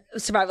Yeah. power?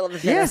 Survival of the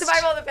Yes. fittest.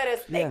 Survival of the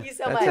fittest. Thank you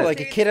so that's much. Yeah, like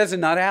a dude. kid has a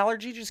nut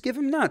allergy, just give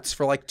him nuts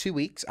for like 2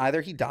 weeks.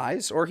 Either he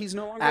dies or he's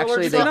no longer Actually,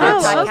 allergic they to did Oh,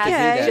 nuts. tell us to okay. do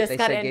that. Just They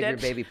got said give your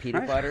ended. baby peanut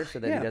Right. butter so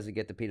that Yeah. he doesn't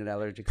get the peanut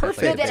allergy.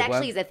 Perfect. No, Like that the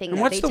actually is a thing. And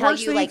That what's they the tell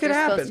worst you thing like that you're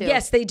could supposed happen? to.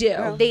 Yes, they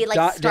do. They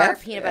like starve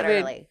Death? peanut I butter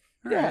mean- early.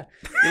 Yeah,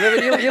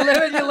 you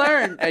live and you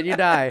learn, and you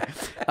die.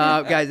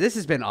 Guys, this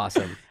has been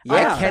awesome.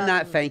 Yeah. I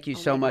cannot thank you Oh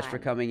so my much God. for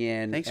coming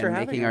in Thanks and for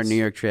having making our us. New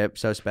York trip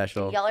so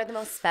special. Y'all are the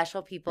most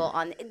special people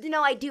on.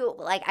 No, I do.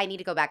 Like, I need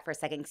to go back for a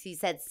second because you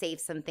said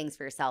save some things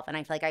for yourself, and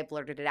I feel like I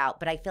blurted it out.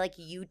 But I feel like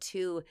you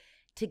two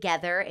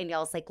together and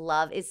y'all's like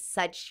love is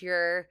such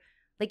your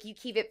like you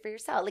keep it for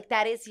yourself. Like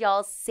that is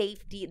y'all's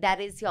safety. That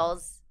is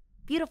y'all's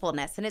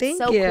beautifulness, and it's Thank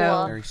so you.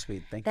 cool Very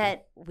sweet. Thank you.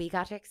 that we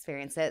got to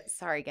experience it.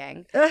 Sorry,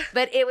 gang, Ugh.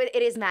 but it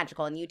is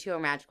magical, and you two are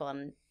magical.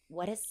 And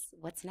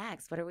what's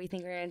next? What do we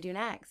think we're gonna do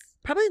next?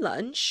 Probably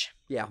lunch.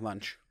 Yeah,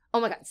 lunch. Oh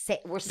my God,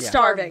 we're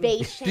Starving.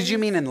 starvation. Did you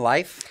mean in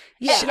life?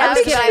 Yeah, I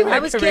was kidding. my I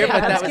was Career, kidding. but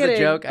I that was was a kidding.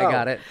 joke. I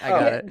got it. I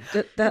got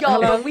it.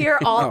 Y'all, but we are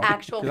all Oh,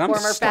 actual 'cause I'm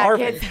former fat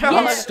starving. kids.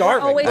 I'm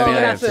starving. Always I mean,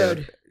 thinking I about am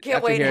too. food. Can't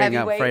After wait, hearing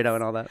heavyweights. Fredo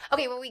and all that.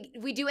 Okay, well,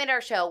 we do end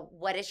our show.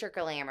 What is your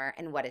glamour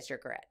and what is your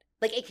grit?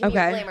 Like, it can be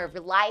your Okay. glamour of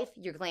your life,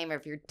 your glamour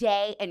of your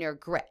day, and your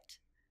grit.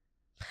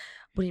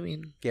 What do you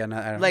mean? Yeah, no,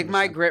 I don't Like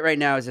my understand. grit right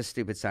now is a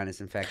stupid sinus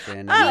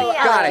infection. Oh,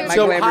 yeah, got it. My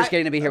So glamour's hi-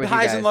 getting to be here with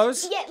highs you guys. and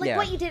lows. Yeah, like Yeah.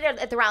 what you did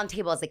at the round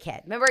table as a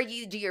kid. Remember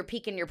you do your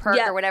peek and your perk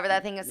Yeah. or whatever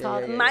that thing is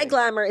called? My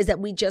glamour is that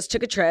we just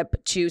took a trip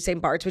to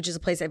St. Bart's, which is a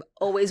place I've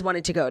always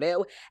wanted to go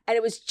to. And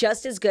it was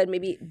just as good,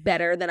 maybe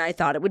better than I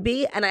thought it would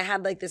be. And I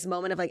had like this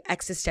moment of like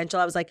existential.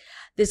 I was like,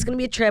 this is going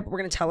to be a trip we're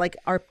going to tell like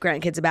our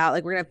grandkids about.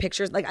 Like we're going to have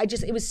pictures. Like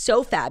it was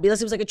so fabulous.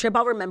 It was like a trip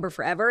I'll remember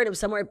forever. And it was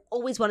somewhere I've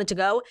always wanted to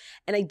go.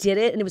 And I did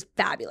it and it was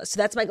fabulous. So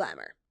that's my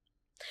glamour.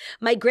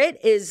 My grit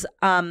is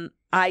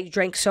I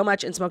drank so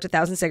much and smoked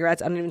 1,000 cigarettes.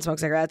 I don't even smoke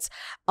cigarettes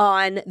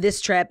on this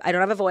trip. I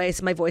don't have a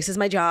voice. My voice is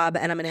my job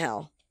and I'm in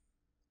hell.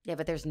 Yeah,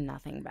 but there's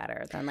nothing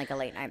better than like a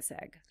late night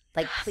cig.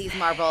 Like, please,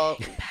 Marvel,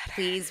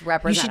 please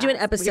represent. You should do an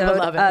us. We episode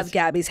love it. of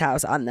Gabby's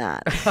house on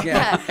that.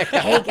 Yeah.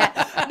 Hey,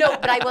 no,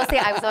 but I will say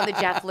I was on the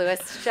Jeff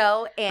Lewis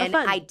show and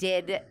fun. I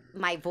did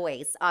my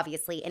voice,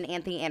 obviously, and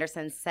Anthony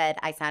Anderson said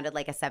I sounded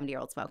like a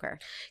 70-year-old smoker.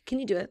 Can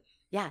you do it?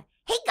 Yeah.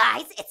 Hey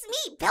guys, it's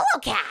me, Pillow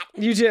Cat.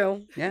 You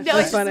do. Yeah. No, That's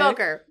it's a funny.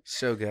 smoker.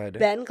 So good.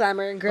 Ben,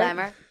 glamour, and grit.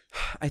 Glamour.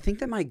 I think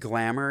that my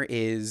glamour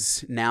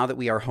is now that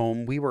we are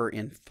home. We were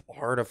in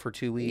Florida for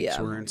 2 weeks.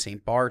 Yeah. We're in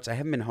St. Bart's. I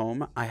haven't been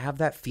home. I have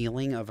that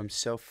feeling of I'm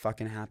so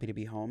fucking happy to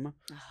be home.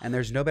 And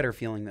there's no better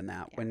feeling than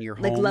that when you're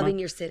Like home. loving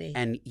your city.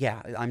 And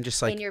yeah, I'm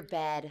just like, In your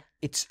bed.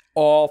 it's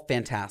all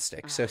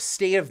fantastic. So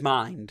state of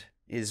mind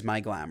is my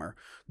glamour.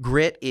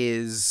 Grit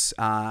is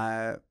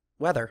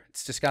weather.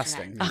 It's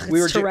disgusting. Ugh,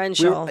 it's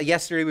torrential.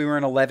 yesterday we were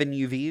in 11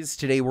 UVs.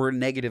 Today we're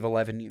negative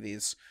 11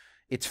 UVs.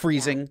 It's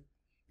freezing.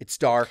 It's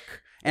dark.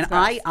 And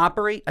I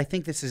operate, I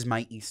think this is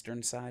my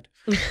Eastern side.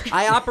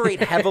 I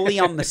operate heavily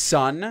on the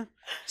sun.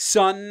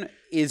 Sun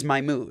is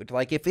my mood.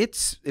 Like if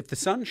the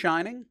sun's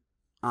shining,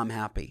 I'm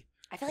happy.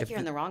 I feel like you're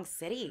in the wrong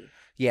city.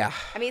 Yeah.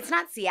 I mean, it's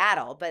not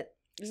Seattle, but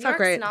New not York's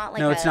great. not like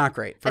No, it's not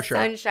great, for sure.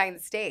 sunshine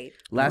state.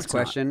 Last it's not.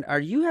 question. Are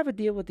you have a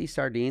deal with these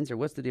sardines, or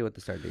what's the deal with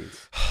the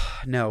sardines?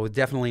 No,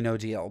 definitely no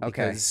deal Okay.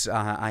 because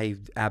I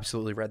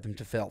absolutely read them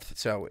to filth.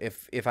 So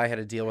if I had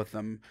a deal with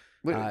them,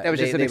 That was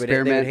just an they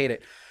experiment? would hate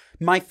it.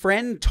 My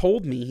friend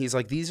told me, he's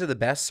like, these are the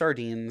best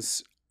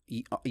sardines.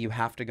 You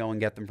have to go and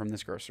get them from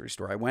this grocery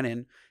store. I went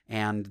in,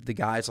 and the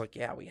guy's like,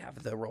 yeah, we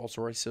have the Rolls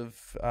Royce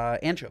of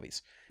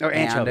anchovies. Oh,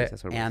 anchovies,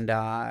 that's what it was.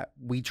 And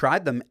we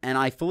tried them, and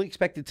I fully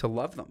expected to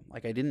love them.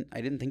 Like I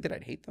didn't think that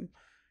I'd hate them,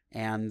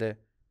 and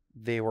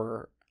they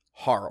were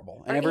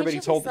horrible. And Are everybody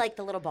anchovies told like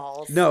the little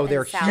balls. no, in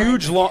they're salad?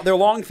 huge. They're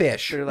long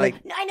fish. They're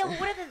like No, I know.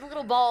 What are the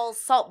little balls,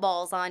 salt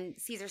balls on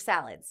Caesar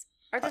salads?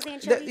 Are those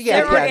anchovies?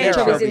 There are they're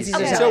anchovies in anchovies. Caesar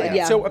Okay. salad,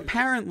 yeah. So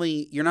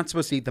apparently, you're not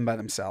supposed to eat them by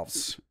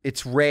themselves.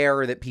 It's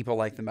rare that people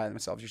like them by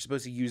themselves. You're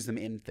supposed to use them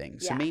in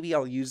things. So Yeah. maybe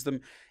I'll use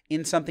them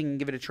in something and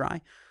give it a try.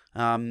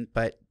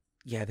 But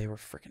yeah, they were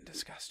freaking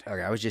disgusting.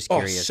 okay. I was just Oh,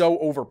 curious. so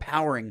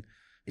overpowering.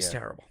 It's Yeah.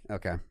 terrible.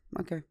 Okay.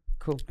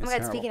 Cool. Oh my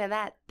God, speaking of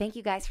that, thank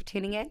you guys for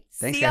tuning in.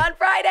 Thanks, See you guys. on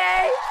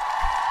Friday.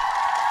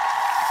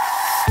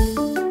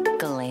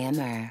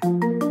 Glamour.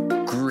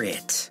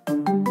 Grit.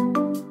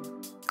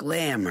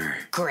 Glamour.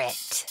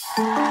 Grit.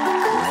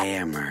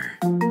 Glamour.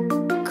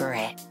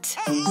 Grit.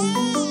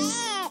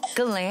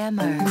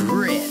 Glamour.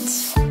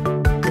 Grit.